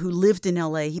technician who lived in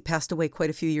L.A. He passed away quite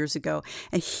a few years ago,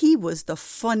 and he was the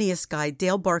funniest guy,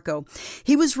 Dale Barco.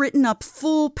 He was written up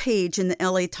full page in the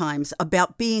L.A. Times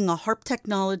about being a harp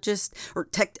technologist or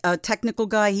technical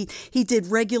guy. He did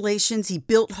regulations. He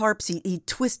built harps.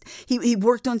 He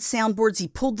worked on soundboards. He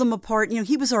pulled them apart.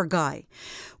 He was our guy.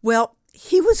 Well,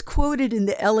 he was quoted in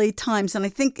the LA Times, and I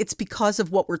think it's because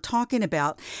of what we're talking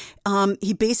about.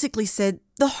 He basically said,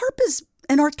 the harp is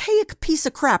an archaic piece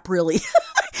of crap, really.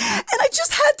 And I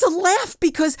just had to laugh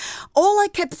because all I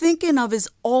kept thinking of is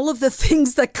all of the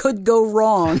things that could go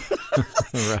wrong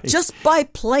just by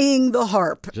playing the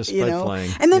harp. Just by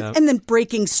playing. And then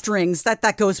breaking strings.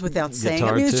 That goes without saying.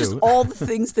 Guitar, it's just all the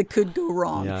things that could go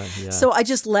wrong. So I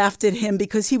just laughed at him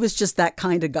because he was just that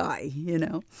kind of guy,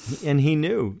 And he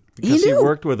knew. Because he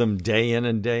worked with him day in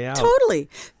and day out. Totally.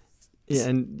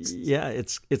 And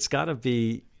it's got to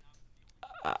be.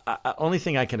 Only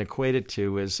thing I can equate it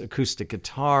to is acoustic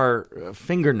guitar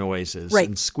finger noises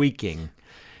and squeaking.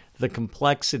 The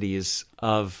complexities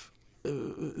of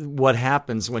what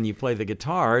happens when you play the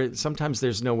guitar, sometimes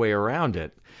there's no way around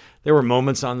it. There were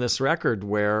moments on this record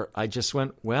where I just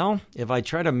went, well, if I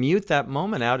try to mute that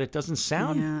moment out, it doesn't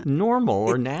sound normal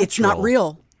or natural. It's not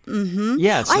real. Mm-hmm.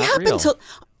 Yeah, it's not real.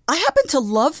 I happen to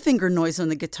love finger noise on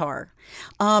the guitar.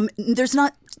 There's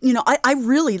not, I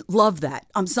really love that.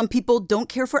 Some people don't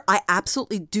care for it. I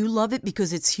absolutely do love it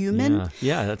because it's human.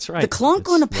 Yeah, that's right. The clunk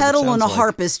on a pedal on a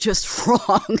harp is just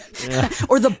wrong.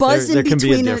 Or the buzz in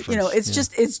between,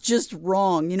 it's just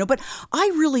wrong, But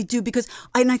I really do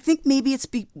I think maybe it's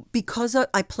because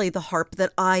I play the harp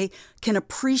that I can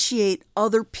appreciate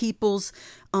other people's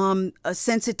a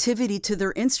sensitivity to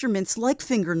their instruments, like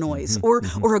finger noise or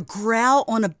a growl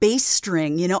on a bass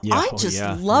string. I just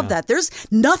love that. There's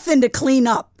nothing to clean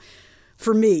up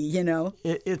for me.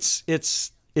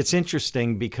 It's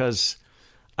interesting because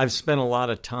I've spent a lot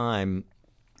of time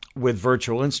with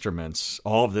virtual instruments.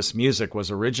 All of this music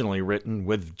was originally written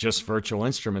with just virtual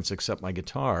instruments, except my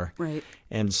guitar. Right.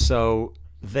 And so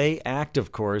they act,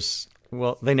 of course.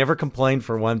 Well, they never complain,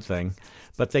 for one thing.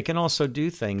 But they can also do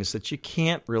things that you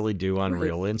can't really do on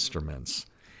real instruments.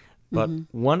 But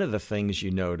one of the things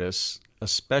you notice,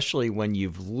 especially when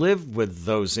you've lived with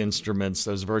those instruments,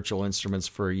 those virtual instruments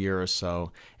for a year or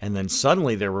so, and then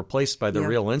suddenly they're replaced by the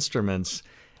real instruments,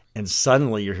 and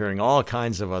suddenly you're hearing all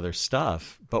kinds of other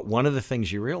stuff. But one of the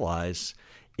things you realize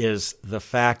is the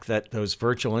fact that those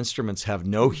virtual instruments have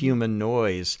no human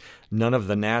noise, none of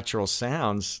the natural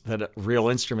sounds that real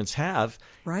instruments have.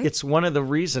 Right. It's one of the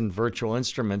reasons virtual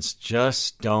instruments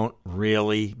just don't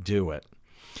really do it.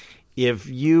 if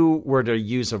you were to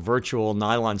use a virtual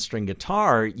nylon string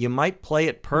guitar, you might play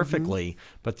it perfectly,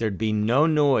 but there'd be no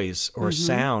noise or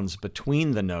sounds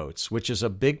between the notes, which is a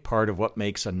big part of what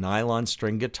makes a nylon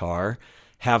string guitar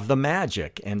have the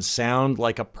magic and sound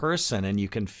like a person, and you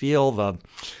can feel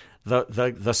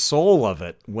the soul of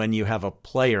it when you have a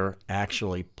player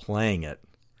actually playing it.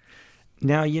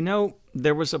 Now,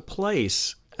 there was a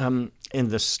place in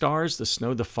The Stars, the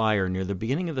Snow, the Fire, near the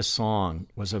beginning of the song,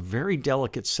 was a very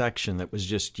delicate section that was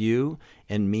just you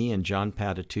and me and John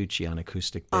Patitucci on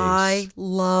acoustic bass. I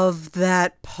love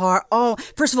that part. Oh,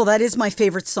 first of all, that is my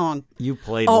favorite song. You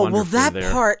played wonderfully there. Oh, well,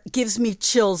 that part gives me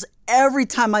chills every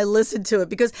time I listen to it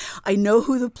because I know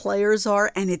who the players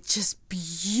are, and it's just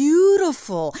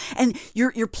beautiful. And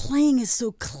your playing is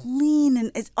so clean,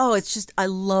 and it's just, I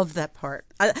love that part.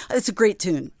 It's a great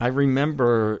tune. I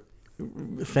remember.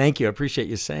 Thank you. I appreciate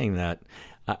you saying that.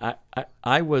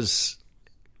 It was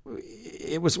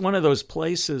one of those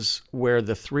places where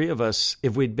the three of us,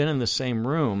 if we'd been in the same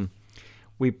room,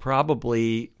 we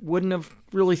probably wouldn't have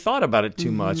really thought about it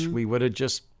too much. We would have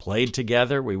just played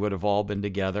together. We would have all been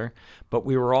together. But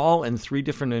we were all in three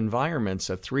different environments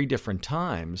at three different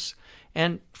times.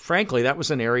 And frankly, that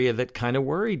was an area that kind of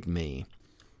worried me.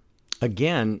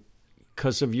 Again,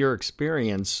 because of your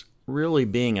experience really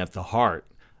being at the heart,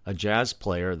 a jazz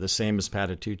player, the same as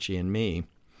Patitucci and me,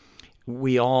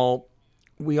 we all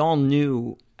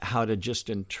knew how to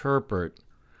just interpret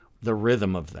the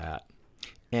rhythm of that.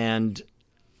 And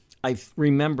I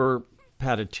remember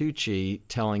Patitucci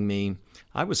telling me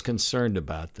I was concerned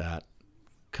about that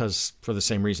because for the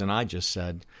same reason I just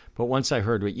said. But once I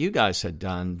heard what you guys had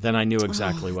done, then I knew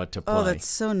exactly what to play. Oh, that's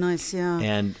so nice, yeah.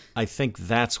 And I think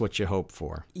that's what you hope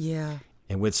for. Yeah.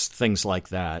 And with things like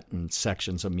that and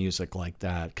sections of music like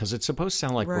that, because it's supposed to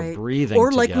sound like right. we're breathing or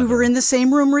together. Like we were in the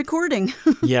same room recording.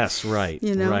 Yes, right.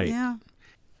 Right. Yeah.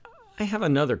 I have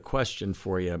another question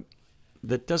for you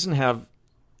that doesn't have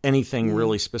anything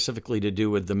really specifically to do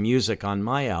with the music on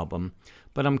my album,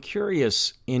 but I'm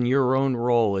curious, in your own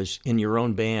role in your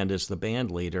own band as the band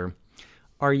leader,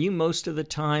 are you most of the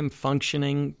time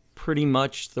functioning pretty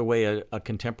much the way a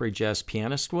contemporary jazz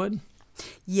pianist would?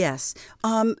 Yes.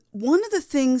 One of the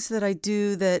things that I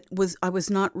do that is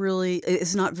not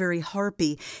very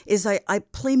harpy is I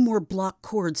play more block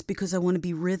chords because I want to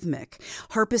be rhythmic.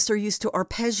 Harpists are used to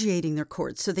arpeggiating their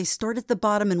chords, so they start at the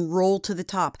bottom and roll to the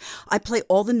top. I play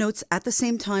all the notes at the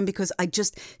same time because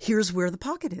here's where the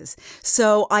pocket is.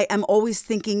 So I am always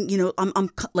thinking, I'm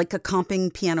like a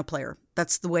comping piano player.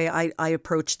 That's the way I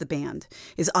approach the band,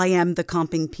 is I am the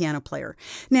comping piano player.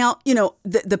 Now,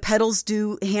 the pedals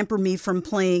do hamper me from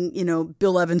playing,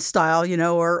 Bill Evans style,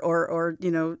 or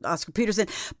Oscar Peterson,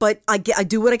 but I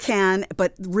do what I can.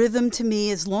 But rhythm to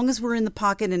me, as long as we're in the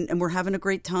pocket and we're having a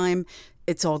great time,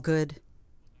 it's all good.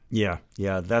 Yeah,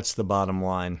 that's the bottom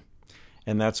line.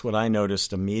 And that's what I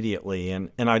noticed immediately.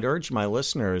 And I'd urge my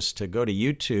listeners to go to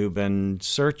YouTube and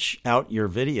search out your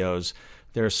videos.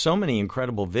 There are so many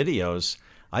incredible videos.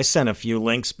 I sent a few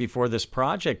links before this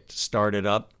project started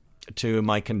up to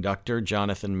my conductor,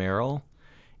 Jonathan Merrill,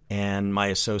 and my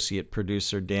associate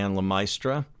producer, Dan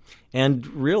LeMaistre, and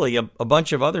really a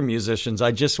bunch of other musicians.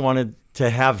 I just wanted to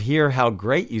hear how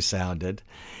great you sounded.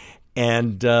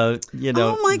 And, oh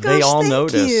my gosh, they all thank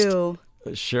noticed. You.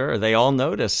 Sure, they all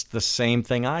noticed the same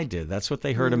thing I did. That's what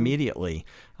they heard immediately.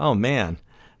 Oh, man,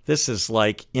 this is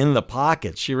like in the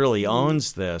pocket. She really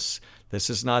owns this. This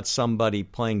is not somebody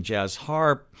playing jazz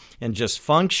harp and just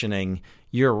functioning.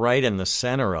 You're right in the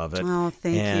center of it. Oh,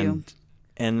 thank you.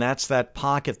 And that's that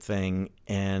pocket thing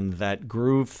and that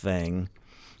groove thing.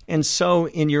 And so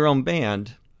in your own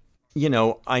band,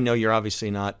 I know you're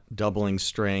obviously not doubling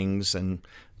strings and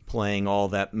playing all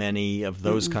that many of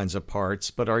those kinds of parts,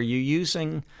 but are you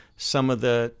using some of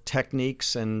the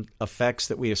techniques and effects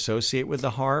that we associate with the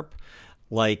harp,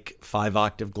 like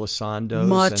 5-octave glissandos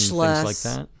and things like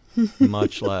that?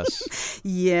 Much less.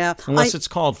 Yeah. Unless it's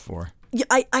called for. Yeah,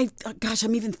 gosh,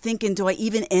 I'm even thinking, do I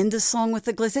even end a song with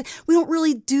a glissando? We don't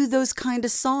really do those kind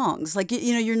of songs. Like,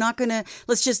 you're not going to,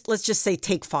 let's just say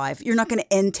take 5. You're not going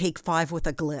to end take 5 with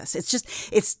a gliss. It's just,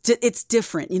 it's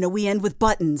different. We end with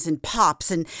buttons and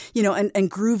pops and,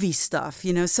 and groovy stuff,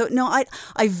 So no,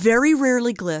 I very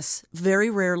rarely gliss, very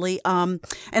rarely. And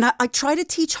I try to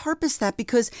teach harpists that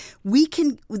because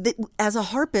as a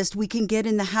harpist, we can get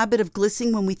in the habit of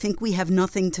glissing when we think we have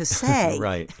nothing to say.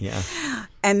 Right, yeah.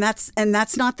 And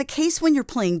that's not the case when you're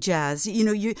playing jazz. You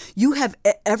know, you have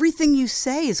everything you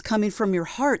say is coming from your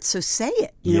heart. So say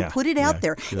it. You know, put it out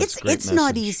there. It's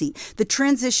not easy. The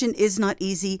transition is not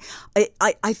easy.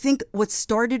 I think what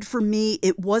started for me,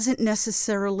 it wasn't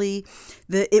necessarily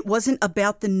it wasn't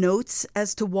about the notes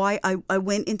as to why I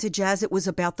went into jazz. It was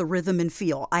about the rhythm and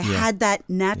feel. I had that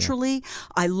naturally. Yeah.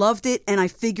 I loved it, and I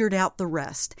figured out the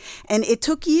rest. And it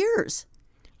took years.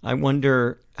 I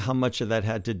wonder how much of that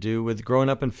had to do with growing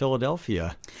up in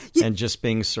Philadelphia and just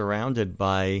being surrounded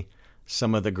by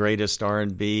some of the greatest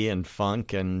R&B and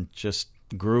funk and just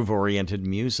groove-oriented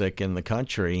music in the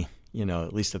country, you know,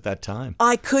 at least at that time.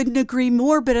 I couldn't agree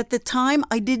more, but at the time,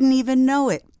 I didn't even know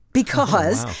it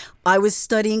because I was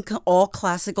studying all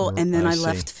classical, and then I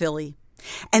left Philly.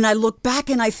 And I look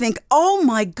back and I think, oh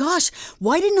my gosh,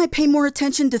 why didn't I pay more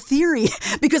attention to theory?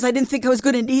 Because I didn't think I was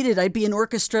going to need it. I'd be an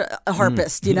orchestra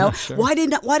harpist, you know. Yeah, sure. Why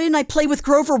didn't I play with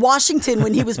Grover Washington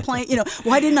when he was playing? You know,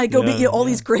 why didn't I go meet all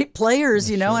these great players?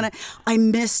 You know, and I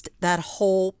missed that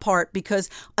whole part because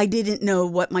I didn't know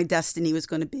what my destiny was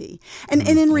going to be. And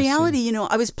in reality, you know,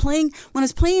 when I was playing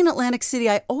in Atlantic City,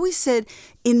 I always said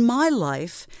in my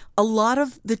life, a lot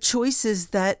of the choices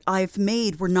that I've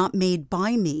made were not made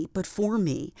by me, but for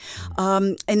me.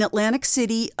 In Atlantic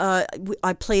City,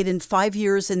 I played in 5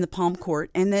 years in the Palm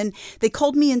Court, and then they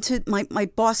called me into my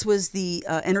boss was the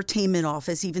entertainment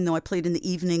office, even though I played in the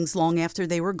evenings long after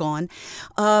they were gone.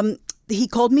 He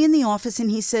called me in the office and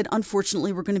he said,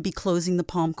 "Unfortunately, we're going to be closing the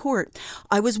Palm Court.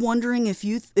 I was wondering if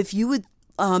you would."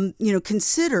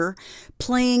 Consider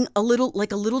playing a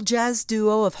little jazz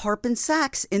duo of harp and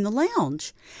sax in the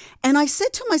lounge. And I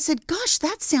said to him, gosh,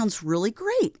 that sounds really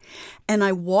great. And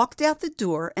I walked out the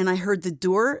door and I heard the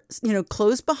door,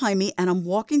 close behind me. And I'm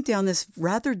walking down this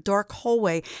rather dark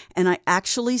hallway. And I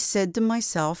actually said to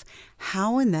myself,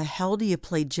 how in the hell do you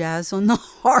play jazz on the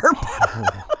harp?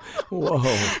 Whoa.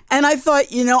 And I thought,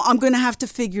 I'm going to have to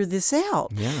figure this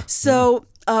out. Yeah. So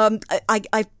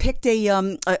I picked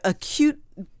a cute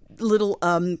little,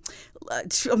 oh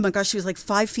my gosh, she was like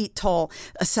 5 feet tall,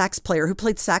 a sax player who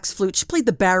played sax flute. She played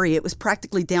the Barry. It was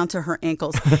practically down to her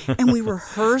ankles. And we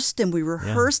rehearsed and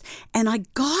and I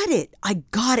got it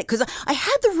because I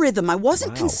had the rhythm. I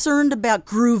wasn't concerned about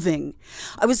grooving.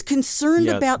 I was concerned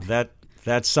about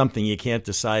That's something you can't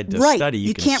decide to study.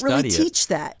 You can't really teach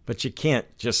that. But you can't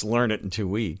just learn it in 2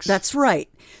 weeks. That's right.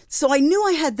 So I knew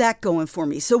I had that going for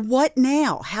me. So what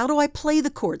now? How do I play the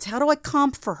chords? How do I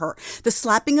comp for her? The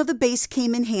slapping of the bass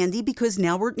came in handy because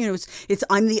now I'm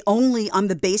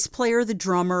the bass player, the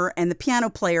drummer, and the piano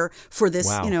player for this,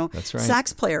 that's right.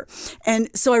 sax player. And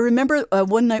so I remember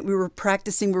one night we were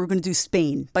practicing, we were going to do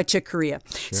Spain by Chick Corea.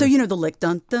 Sure. So, the lick,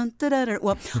 dun, dun, da, da, da.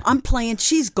 Well, I'm playing,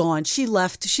 she's gone. She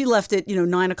left at,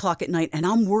 9 o'clock at night, and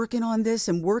I'm working on this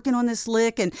and working on this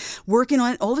lick and working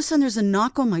on it. All of a sudden there's a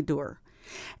knock on my door.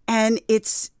 And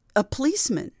it's a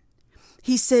policeman.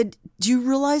 He said, "Do you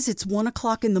realize it's 1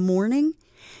 o'clock in the morning?"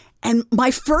 And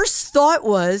my first thought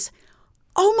was,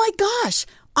 oh my gosh,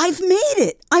 I've made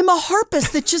it. I'm a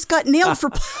harpist that just got nailed for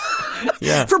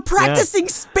practicing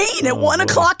Spain at 1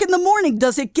 o'clock in the morning.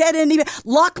 Does it get any?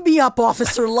 Lock me up,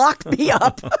 officer. Lock me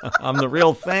up. I'm the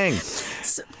real thing.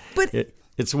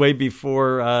 It's way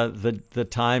before the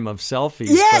time of selfies.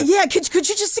 Yeah. Could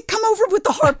you just come over with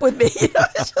the harp with me?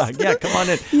 Yeah, come on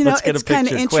in. Let's get a picture quick. It's kind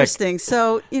of interesting.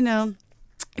 So,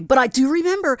 but I do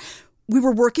remember we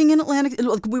were working in Atlantic.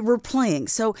 We were playing.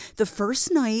 So the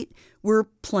first night we're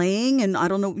playing, and I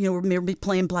don't know, we're maybe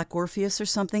playing Black Orpheus or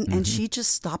something, and she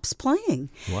just stops playing.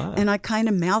 Wow. And I kind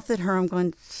of mouth at her. I'm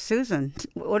going, "Susan,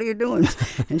 what are you doing?"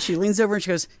 And she leans over and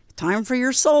she goes, "Time for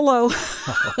your solo."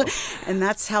 And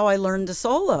that's how I learned to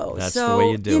solo. That's the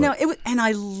way you do it. And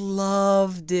I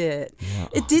loved it. Yeah.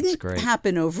 It didn't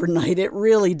happen overnight. It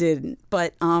really didn't.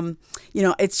 But,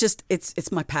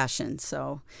 it's my passion.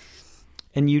 So.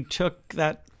 And you took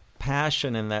that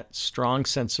passion and that strong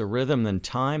sense of rhythm and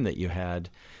time that you had,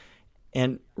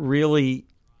 and really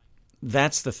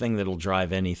that's the thing that'll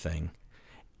drive anything.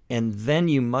 And then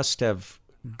you must have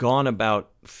gone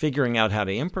about figuring out how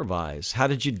to improvise. How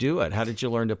did you do it? How did you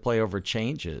learn to play over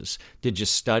changes? Did you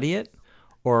study it,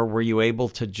 or were you able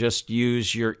to just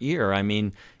use your ear? I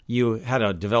mean, you had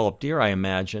a developed ear, I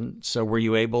imagine. So were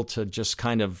you able to just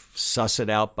kind of suss it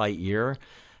out by ear,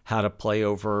 how to play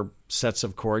over sets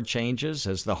of chord changes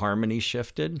as the harmony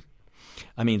shifted?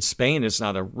 I mean, Spain is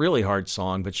not a really hard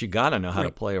song, but you got to know how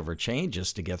to play over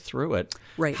changes to get through it.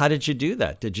 Right. How did you do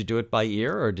that? Did you do it by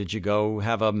ear, or did you go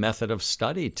have a method of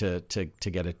study to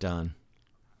get it done?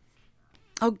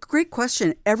 Oh, great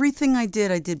question. Everything I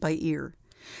did by ear.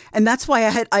 And that's why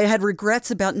I had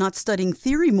regrets about not studying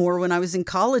theory more when I was in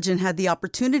college and had the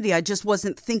opportunity. I just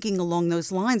wasn't thinking along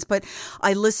those lines. But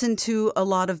I listened to a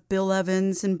lot of Bill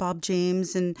Evans and Bob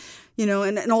James and,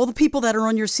 and all the people that are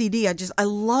on your CD. I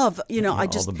love, all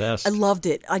the best. I loved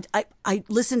it. I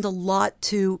listened a lot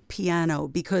to piano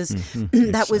because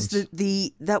that was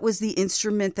that was the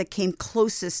instrument that came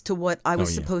closest to what I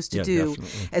was supposed to do,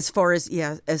 definitely. as far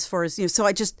as so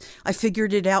I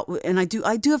figured it out, and I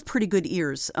do have pretty good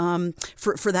ears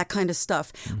for that kind of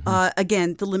stuff.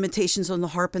 Again, the limitations on the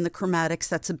harp and the chromatics,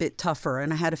 that's a bit tougher,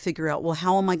 and I had to figure out, well,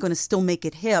 how am I going to still make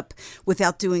it hip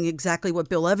without doing exactly what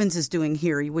Bill Evans is doing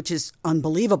here, which is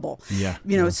unbelievable.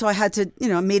 So I had to,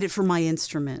 I made it for my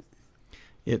instrument.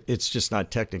 It's just not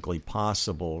technically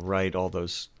possible, right? All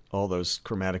those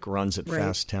chromatic runs at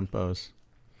fast tempos.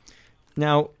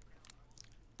 Now,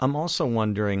 I'm also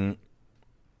wondering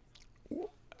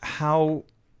how,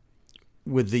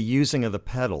 with the using of the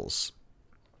pedals,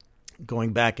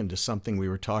 going back into something we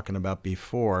were talking about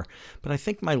before, but I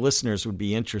think my listeners would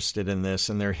be interested in this,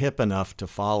 and they're hip enough to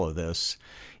follow this.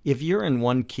 If you're in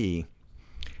one key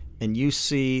and you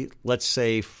see, let's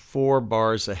say, 4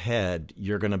 bars ahead,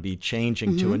 you're going to be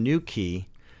changing to a new key,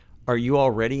 are you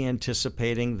already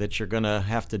anticipating that you're going to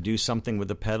have to do something with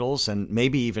the pedals and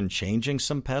maybe even changing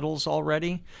some pedals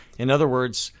already? In other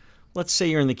words, let's say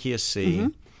you're in the key of C.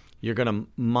 You're going to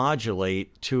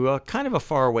modulate to a kind of a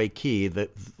faraway key,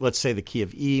 that, let's say the key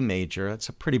of E major. That's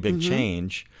a pretty big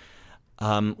change.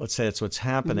 Let's say that's what's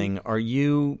happening. Are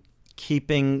you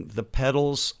keeping the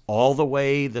pedals all the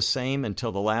way the same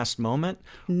until the last moment?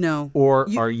 No. Or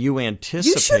are you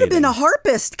anticipating? You should have been a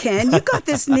harpist, Ken. You got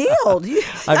this nailed.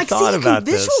 I've thought about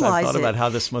this. I've thought about how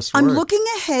this must work. I'm looking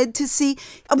ahead to see.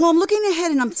 Well, I'm looking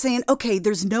ahead and I'm saying, okay,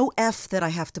 there's no F that I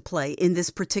have to play in this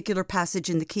particular passage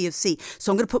in the key of C.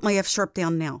 So I'm going to put my F sharp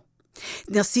down now.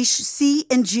 Now, C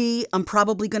and G, I'm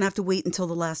probably going to have to wait until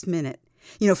the last minute,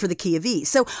 for the key of E.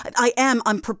 So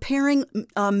I'm preparing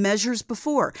measures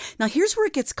before. Now, here's where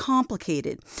it gets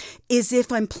complicated, is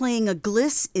if I'm playing a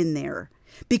gliss in there,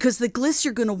 because the gliss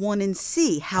you're going to want in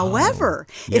C. However,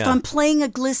 if I'm playing a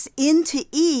gliss into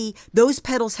E, those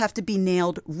pedals have to be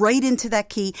nailed right into that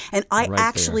key, and I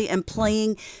actually am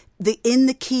playing in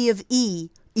the key of E,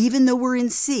 even though we're in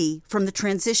C, from the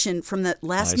transition from the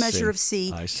last measure of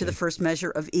C to the first measure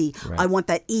of E. Right. I want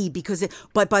that E because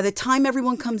but by the time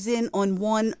everyone comes in on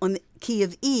the key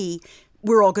of E,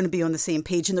 we're all going to be on the same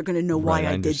page and they're going to know why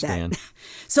I did that.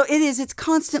 So it's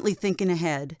constantly thinking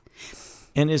ahead.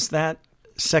 And is that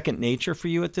second nature for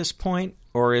you at this point?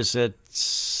 Or is it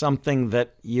something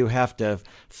that you have to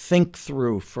think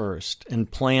through first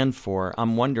and plan for?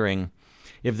 I'm wondering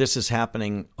if this is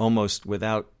happening almost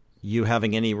without you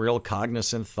having any real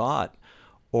cognizant thought,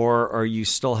 or are you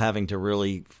still having to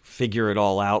really figure it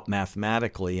all out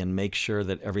mathematically and make sure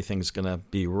that everything's going to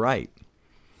be right?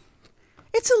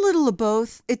 It's a little of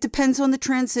both. It depends on the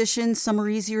transition. Some are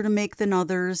easier to make than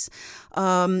others.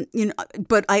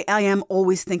 But I am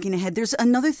always thinking ahead. There's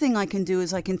another thing I can do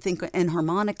is I can think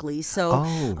enharmonically. So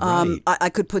I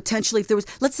could potentially, if there was,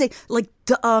 let's say, like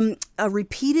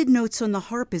repeated notes on the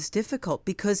harp is difficult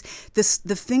because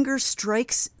the finger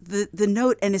strikes the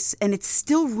note and it's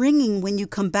still ringing when you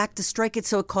come back to strike it,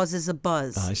 so it causes a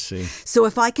buzz. I see. So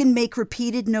if I can make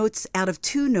repeated notes out of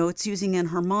 2 notes using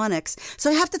enharmonics, so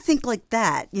I have to think like that.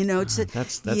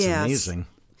 That's amazing.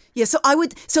 Yeah, so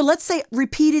let's say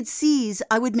repeated C's,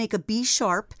 I would make a B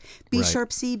sharp, B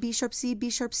sharp C, B sharp C, B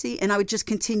sharp C, and I would just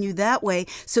continue that way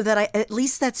so that at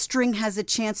least that string has a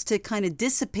chance to kind of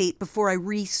dissipate before I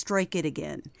re-strike it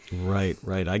again. Right.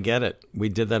 I get it. We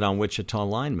did that on Wichita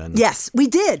Lineman. Yes, we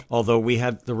did. Although we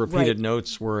had the repeated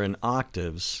notes were in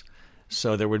octaves,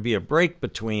 so there would be a break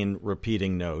between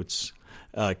repeating notes.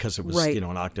 Because it was, an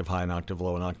octave high, an octave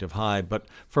low, an octave high. But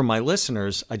for my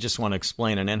listeners, I just want to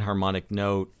explain an enharmonic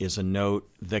note is a note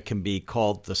that can be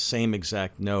called the same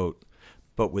exact note,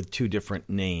 but with 2 different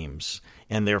names,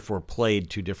 and therefore played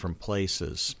 2 different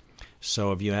places.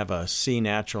 So if you have a C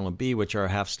natural and B, which are a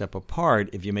half step apart,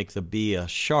 if you make the B a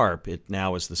sharp, it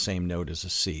now is the same note as a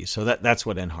C. So that's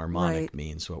what enharmonic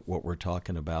means, what we're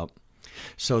talking about.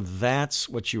 So that's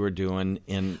what you were doing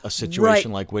in a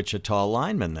situation like Wichita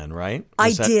Lineman then, right?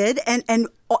 Did. And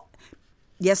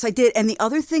yes, I did. And the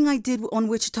other thing I did on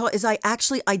Wichita is I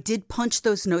did punch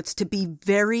those notes to be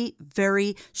very,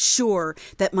 very sure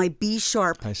that my B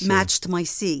sharp matched my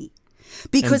C.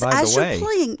 Because as you're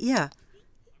playing,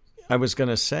 I was going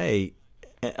to say,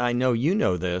 I know you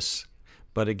know this,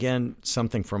 but again,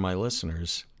 something for my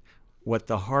listeners. What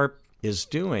the harp is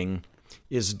doing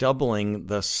is doubling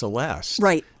the celeste.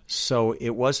 Right. So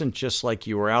it wasn't just like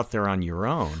you were out there on your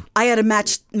own. I had to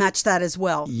match that as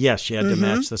well. Yes, you had to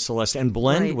match the Celeste and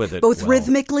blend with it. Both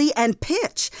rhythmically and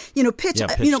pitch. Pitch. Yeah,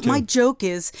 pitch my too. joke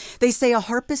is they say a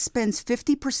harpist spends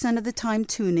 50% of the time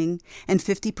tuning and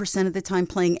 50% of the time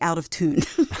playing out of tune.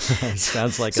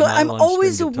 Sounds like so a I'm nylon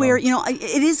always string aware, guitar.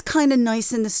 it is kind of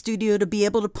nice in the studio to be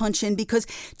able to punch in because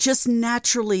just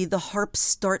naturally the harp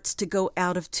starts to go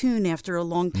out of tune after a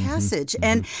long passage.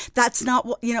 And that's not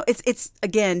what, it's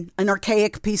again, an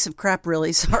archaic piece of crap,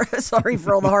 really. Sorry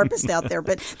for all the harpists out there,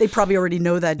 but they probably already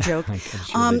know that joke. I'm sure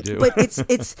they do.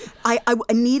 But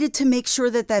I needed to make sure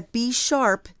that B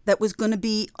sharp that was going to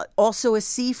be also a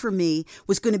C for me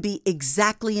was going to be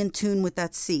exactly in tune with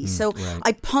that C. So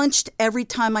I punched every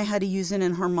time I had to use an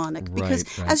enharmonic because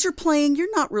as you're playing,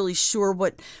 you're not really sure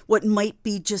what might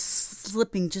be just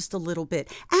slipping just a little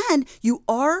bit. And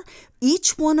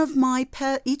each one of my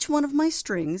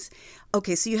strings.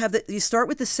 Okay, so you start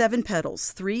with the 7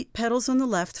 pedals, 3 pedals on the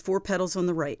left, 4 pedals on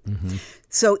the right. Mm-hmm.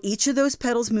 So each of those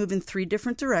pedals move in 3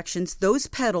 different directions. Those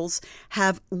pedals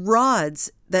have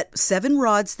 7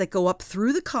 rods that go up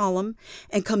through the column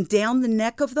and come down the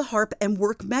neck of the harp and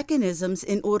work mechanisms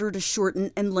in order to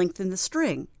shorten and lengthen the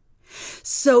string.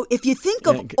 So if you think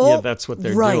of that's what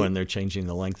they're doing. They're changing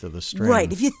the length of the string.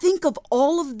 Right. If you think of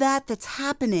all of that's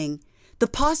happening, the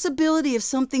possibility of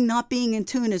something not being in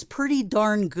tune is pretty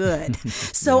darn good.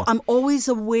 So I'm always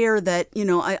aware that,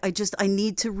 I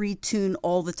need to retune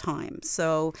all the time.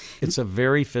 So it's a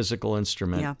very physical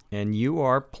instrument and you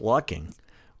are plucking,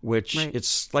 which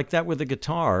it's like that with the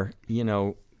guitar.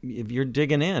 If you're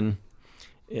digging in,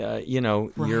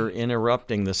 you're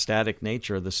interrupting the static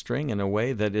nature of the string in a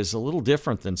way that is a little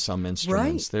different than some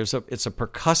instruments. Right. It's a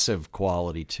percussive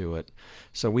quality to it.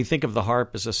 So we think of the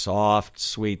harp as a soft,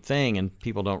 sweet thing, and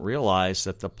people don't realize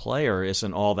that the player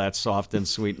isn't all that soft and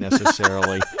sweet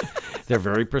necessarily. They're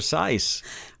very precise,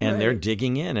 and they're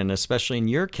digging in, and especially in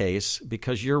your case,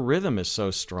 because your rhythm is so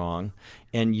strong,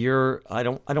 and I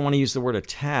don't want to use the word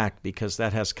attack because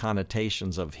that has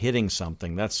connotations of hitting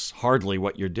something. That's hardly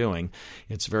what you're doing.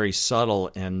 It's very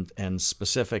subtle and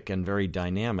specific and very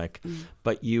dynamic,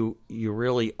 but you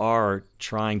really are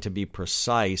trying to be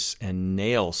precise and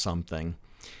nail something.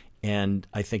 And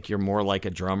I think you're more like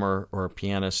a drummer or a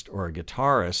pianist or a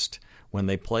guitarist. When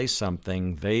they play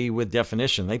something, with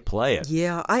definition, they play it.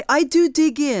 Yeah, I do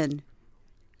dig in.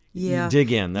 Yeah, you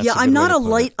dig in. That's I'm not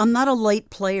a light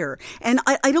player, and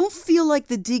I don't feel like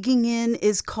the digging in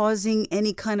is causing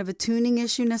any kind of a tuning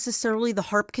issue necessarily. The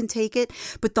harp can take it,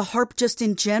 but the harp just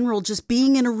in general, just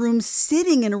being in a room,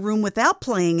 sitting in a room without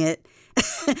playing it,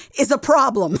 is a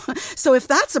problem. So if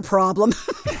that's a problem,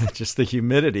 just the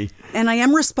humidity. And I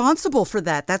am responsible for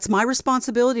that. That's my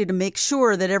responsibility to make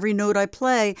sure that every note I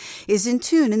play is in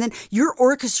tune. And then your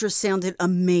orchestra sounded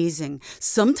amazing.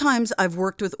 Sometimes I've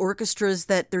worked with orchestras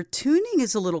that their tuning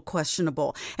is a little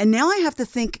questionable. And now I have to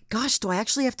think, gosh, do I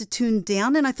actually have to tune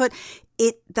down? And I thought,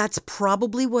 that's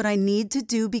probably what I need to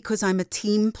do because I'm a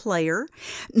team player.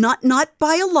 Not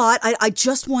by a lot. I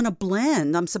just want to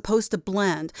blend. I'm supposed to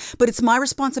blend. But it's my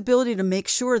responsibility to make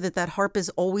sure that harp is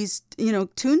always,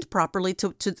 tuned properly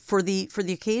for the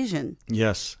occasion.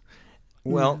 Yes.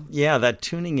 Well, that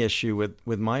tuning issue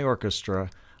with my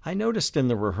orchestra, I noticed in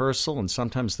the rehearsal and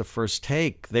sometimes the first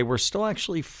take, they were still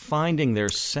actually finding their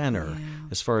center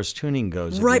as far as tuning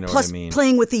goes. If you know plus what I mean.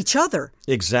 Playing with each other.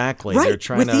 Exactly. They're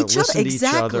trying to listen to each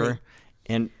other.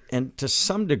 And to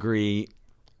some degree,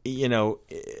 they're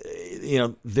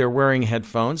wearing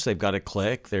headphones. They've got a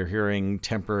click. They're hearing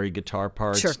temporary guitar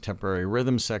parts, temporary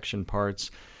rhythm section parts.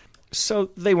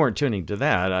 So they weren't tuning to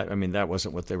that. I mean, that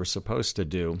wasn't what they were supposed to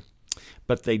do.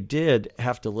 But they did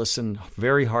have to listen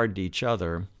very hard to each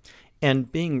other.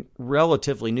 And being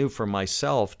relatively new for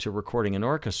myself to recording an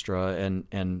orchestra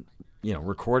and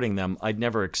recording them, I'd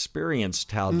never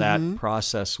experienced how that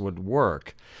process would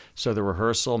work. So the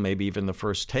rehearsal, maybe even the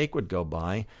first take would go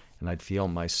by, and I'd feel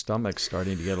my stomach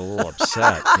starting to get a little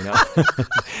upset,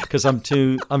 because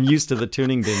I'm used to the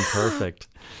tuning being perfect.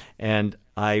 And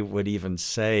I would even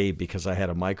say, because I had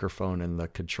a microphone in the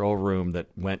control room that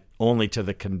went only to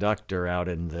the conductor out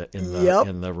in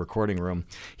the recording room,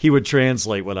 he would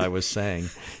translate what I was saying.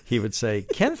 He would say,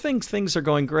 Ken thinks things are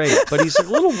going great, but he's a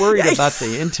little worried about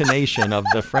the intonation of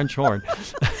the French horn.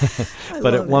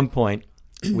 But at one point,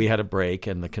 we had a break,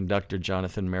 and the conductor,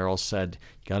 Jonathan Merrill, said,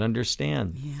 you got to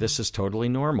understand, this is totally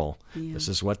normal. Yeah. This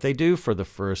is what they do for the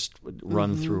first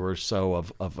run-through or so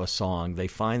of a song. They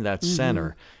find that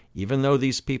center. even though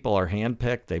these people are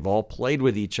handpicked, they've all played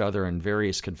with each other in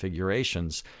various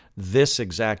configurations, this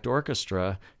exact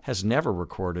orchestra has never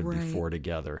recorded before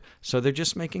together. So they're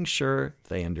just making sure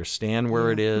they understand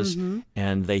where it is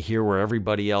and they hear where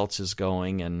everybody else is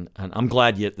going. And I'm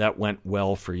glad that went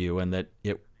well for you, and that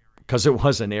because it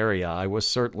was an area I was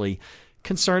certainly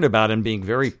concerned about and being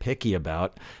very picky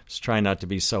about. I was trying not to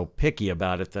be so picky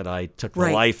about it that I took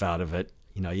the life out of it.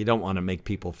 You don't want to make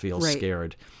people feel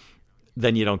scared.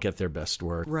 Then you don't get their best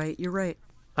work. Right, you're right.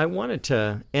 I wanted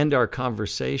to end our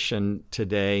conversation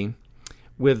today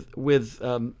with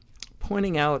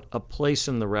pointing out a place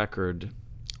in the record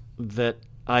that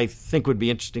I think would be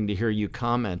interesting to hear you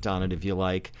comment on it, if you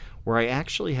like, where I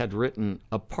actually had written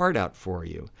a part out for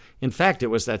you. In fact, it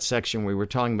was that section we were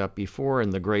talking about before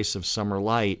in The Grace of Summer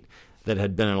Light that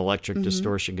had been an electric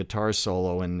distortion guitar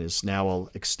solo and is now an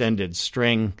extended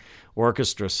string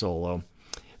orchestra solo.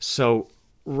 So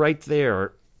right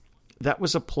there, that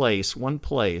was one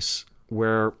place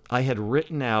where I had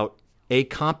written out a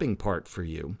comping part for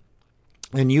you,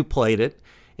 and you played it,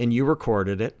 and you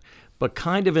recorded it, but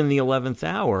kind of in the 11th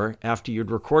hour, after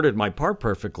you'd recorded my part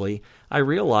perfectly, I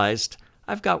realized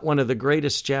I've got one of the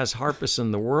greatest jazz harpists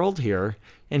in the world here,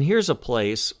 and here's a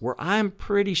place where I'm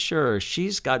pretty sure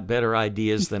she's got better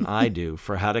ideas than I do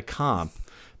for how to comp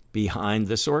behind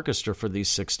this orchestra for these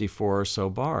 64 or so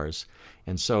bars.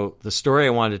 And so the story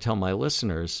I wanted to tell my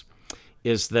listeners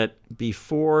is that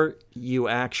before you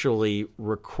actually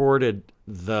recorded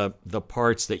the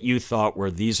parts that you thought were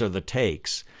these are the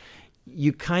takes,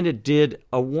 you kind of did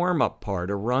a warm-up part,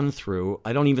 a run-through.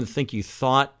 I don't even think you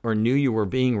thought or knew you were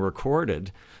being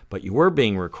recorded, but you were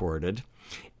being recorded.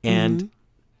 And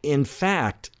in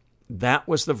fact, that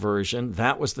was the version,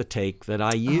 that was the take that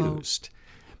I used.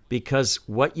 Because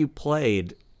what you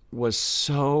played was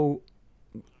so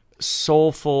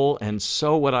soulful and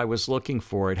so what I was looking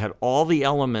for. It had all the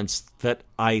elements that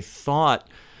I thought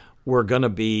were going to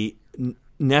be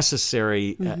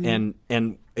necessary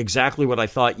and exactly what I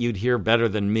thought you'd hear better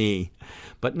than me.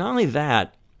 But not only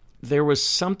that, there was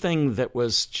something that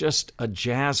was just a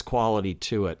jazz quality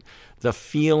to it. The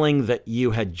feeling that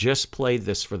you had just played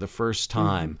this for the first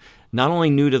time, not only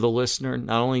new to the listener,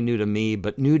 not only new to me,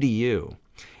 but new to you.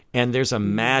 And there's a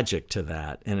magic to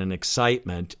that and an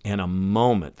excitement and a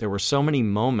moment. There were so many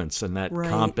moments in that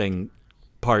comping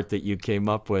part that you came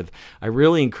up with. I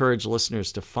really encourage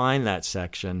listeners to find that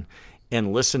section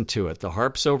and listen to it. The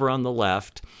harp's over on the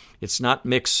left. It's not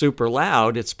mixed super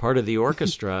loud. It's part of the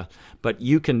orchestra, but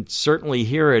you can certainly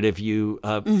hear it if you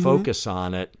focus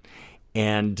on it.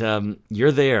 And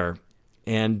you're there.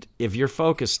 And if you're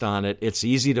focused on it, it's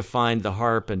easy to find the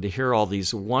harp and to hear all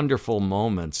these wonderful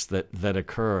moments that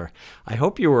occur. I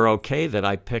hope you were okay that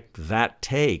I picked that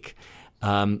take.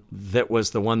 That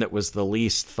was the one that was the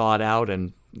least thought out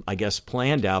and I guess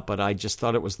planned out, but I just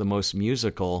thought it was the most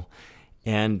musical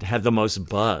and had the most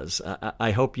buzz.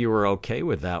 I hope you were okay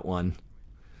with that one.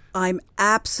 I'm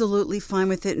absolutely fine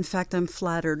with it. In fact, I'm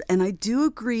flattered. And I do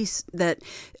agree that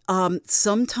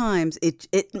sometimes,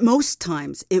 most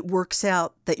times, it works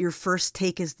out that your first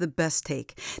take is the best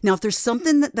take. Now, if there's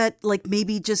something that like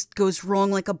maybe just goes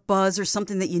wrong, like a buzz or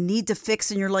something that you need to fix,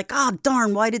 and you're like, oh,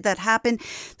 darn, why did that happen?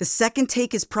 The second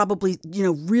take is probably,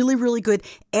 really, really good.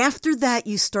 After that,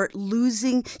 you start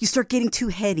getting too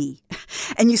heady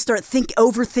and you start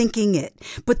overthinking it.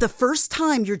 But the first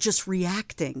time you're just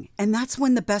reacting, and that's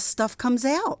when the best stuff comes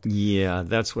out. Yeah,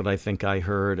 that's what I think I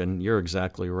heard, and you're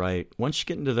exactly right. Once you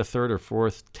get into the third or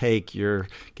fourth take, you're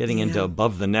getting into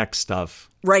above the neck stuff.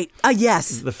 Right.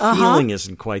 Yes. The feeling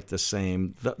isn't quite the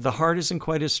same. The heart isn't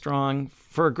quite as strong.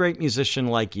 For a great musician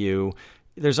like you,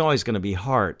 there's always going to be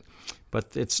heart, but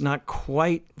it's not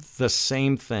quite the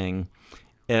same thing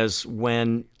as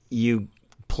when you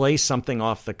play something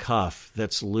off the cuff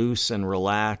that's loose and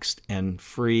relaxed and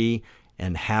free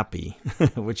and happy,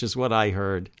 which is what I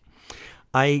heard.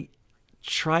 I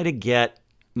try to get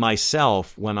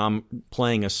myself, when I'm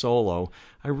playing a solo,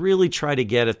 I really try to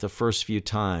get it the first few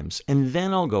times, and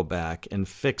then I'll go back and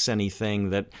fix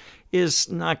anything that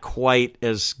is not quite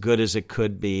as good as it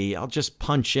could be. I'll just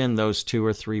punch in those 2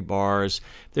 or 3 bars.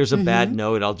 If there's a bad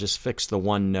note, I'll just fix the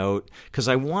one note, because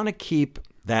I want to keep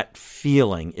that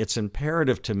feeling. It's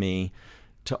imperative to me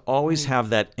to always have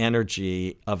that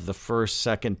energy of the first,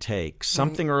 second take,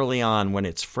 something early on when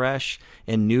it's fresh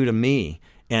and new to me.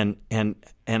 And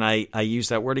I use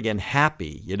that word again,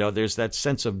 happy. There's that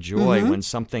sense of joy when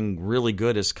something really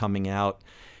good is coming out.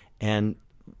 And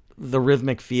the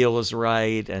rhythmic feel is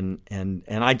right, and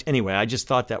I just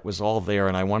thought that was all there,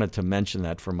 and I wanted to mention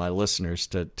that for my listeners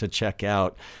to check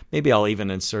out. Maybe I'll even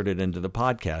insert it into the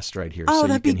podcast right here, so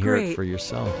you can hear it for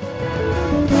yourself.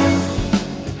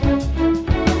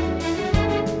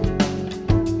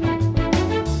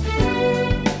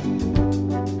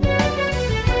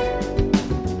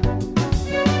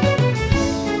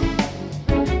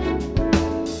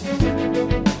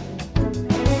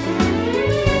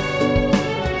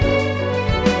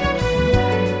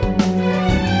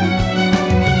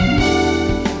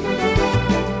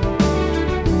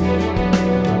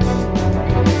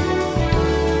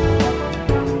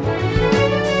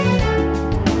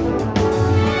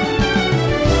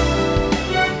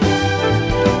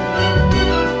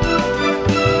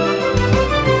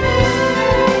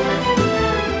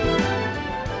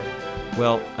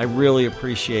 Well, I really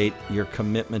appreciate your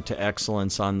commitment to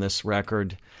excellence on this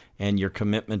record and your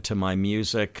commitment to my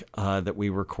music that we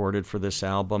recorded for this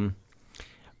album.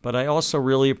 But I also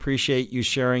really appreciate you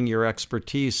sharing your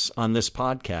expertise on this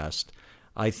podcast.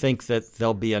 I think that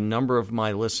there'll be a number of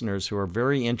my listeners who are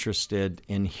very interested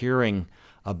in hearing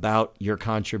about your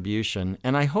contribution.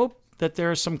 And I hope that there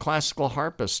are some classical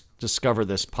harpists discover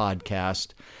this podcast,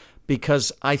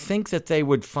 because I think that they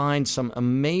would find some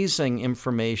amazing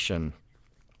information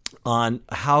on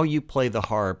how you play the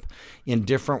harp in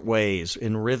different ways,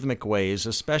 in rhythmic ways,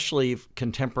 especially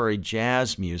contemporary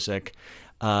jazz music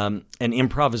and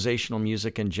improvisational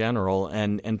music in general,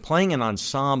 and playing in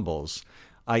ensembles.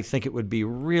 I think it would be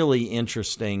really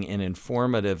interesting and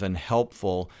informative and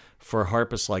helpful for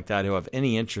harpists like that who have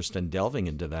any interest in delving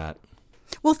into that.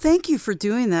 Well, thank you for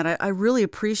doing that. I really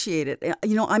appreciate it.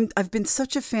 You know, I've been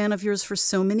such a fan of yours for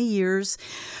so many years.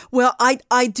 Well,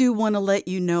 I do want to let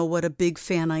you know what a big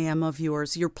fan I am of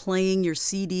yours. You're playing your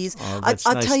CDs.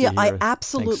 I'll tell you, I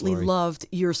absolutely loved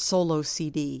your solo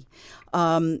CD.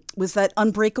 Was that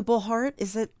Unbreakable Heart?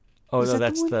 Is it? Oh, no,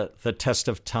 that's the Test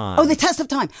of Time. Oh, the Test of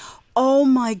Time. Oh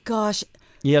my gosh.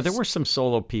 Yeah, there were some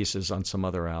solo pieces on some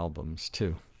other albums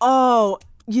too. Oh.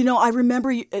 You know, I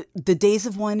remember the Days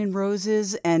of Wine and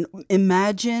Roses and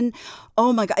Imagine.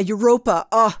 Oh my God, Europa.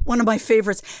 Oh, one of my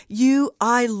favorites.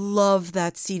 I love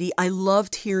that CD. I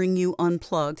loved hearing you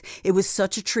unplugged. It was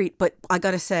such a treat. But I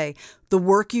got to say, the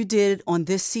work you did on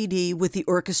this CD with the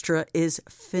orchestra is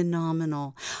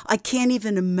phenomenal. I can't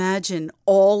even imagine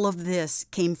all of this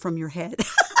came from your head.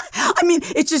 I mean,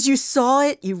 it's just you saw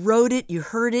it, you wrote it, you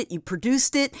heard it, you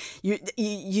produced it, you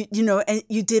know, and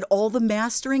you did all the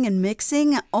mastering and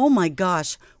mixing. Oh my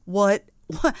gosh, what?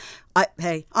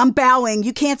 Hey, I'm bowing.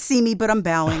 You can't see me, but I'm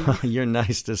bowing. You're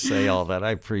nice to say all that.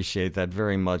 I appreciate that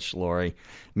very much, Lori. It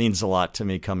means a lot to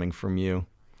me coming from you.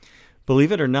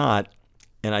 Believe it or not,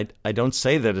 and I don't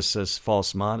say that as this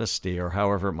false modesty or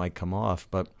however it might come off,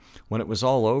 but when it was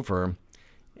all over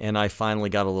and I finally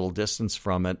got a little distance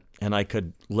from it and I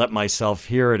could let myself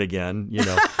hear it again, you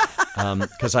know,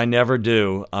 because I never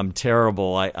do. I'm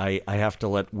terrible. I have to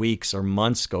let weeks or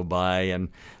months go by, and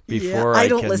before I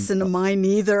don't listen to mine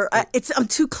either. I'm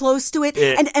too close to it.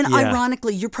 And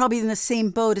ironically, you're probably in the same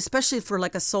boat, especially for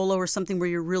like a solo or something where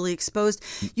you're really exposed.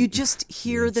 You just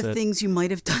hear the things you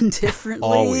might have done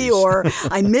differently, or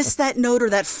I missed that note or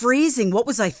that phrasing. What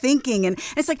was I thinking? And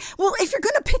it's like, well, if you're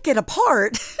going to pick it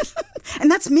apart,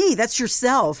 and that's me, that's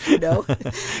yourself, you know.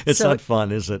 It's not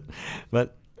fun, is it?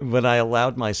 But I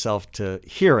allowed myself to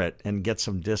hear it and get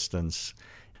some distance.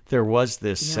 There was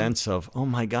this sense of, oh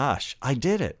my gosh, I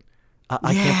did it.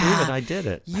 I can't believe it. I did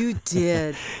it. You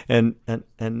did.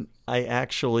 and I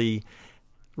actually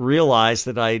realized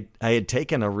that I had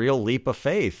taken a real leap of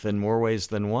faith in more ways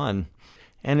than one.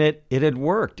 And it had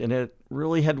worked, and it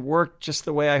really had worked just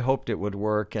the way I hoped it would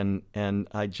work. And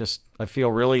I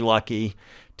feel really lucky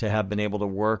to have been able to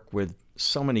work with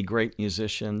so many great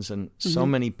musicians and so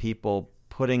many people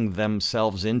putting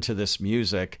themselves into this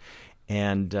music,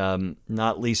 and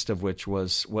not least of which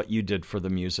was what you did for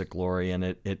the music, Lori, and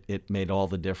it made all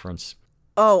the difference.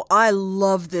 Oh, I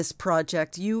love this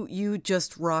project. You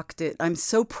just rocked it. I'm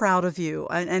so proud of you,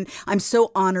 and I'm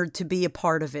so honored to be a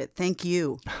part of it. Thank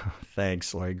you.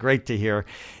 Thanks, Lori. Great to hear.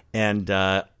 And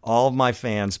all of my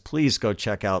fans, please go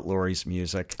check out Lori's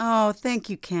music. Oh, thank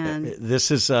you, Ken. This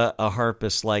is a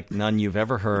harpist like none you've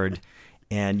ever heard.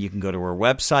 And you can go to her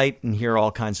website and hear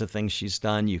all kinds of things she's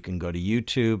done. You can go to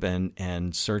YouTube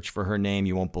and search for her name.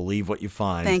 You won't believe what you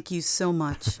find. Thank you so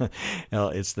much. Well,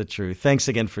 it's the truth. Thanks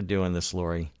again for doing this,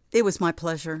 Lori. It was my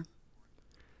pleasure.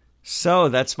 So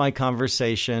that's my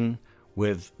conversation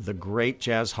with the great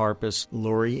jazz harpist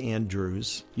Lori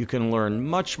Andrews. You can learn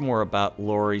much more about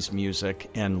Lori's music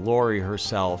and Lori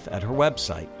herself at her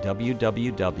website,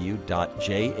 www.jazz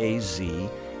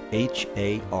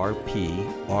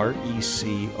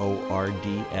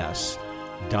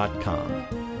HARPRECORDS.com.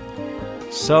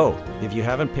 So, if you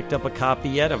haven't picked up a copy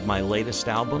yet of my latest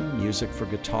album, Music for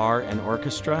Guitar and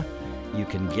Orchestra, you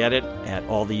can get it at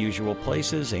all the usual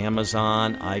places,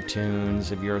 Amazon,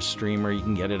 iTunes. If you're a streamer, you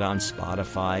can get it on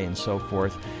Spotify and so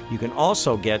forth. You can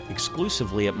also get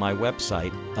exclusively at my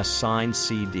website a signed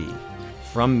CD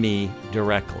from me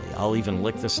directly. I'll even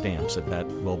lick the stamps if that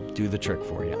will do the trick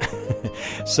for you.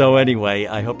 So anyway,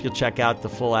 I hope you'll check out the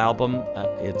full album.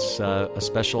 It's a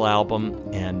special album,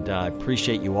 and I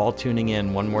appreciate you all tuning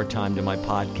in one more time to my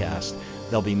podcast.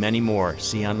 There'll be many more.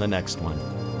 See you on the next one.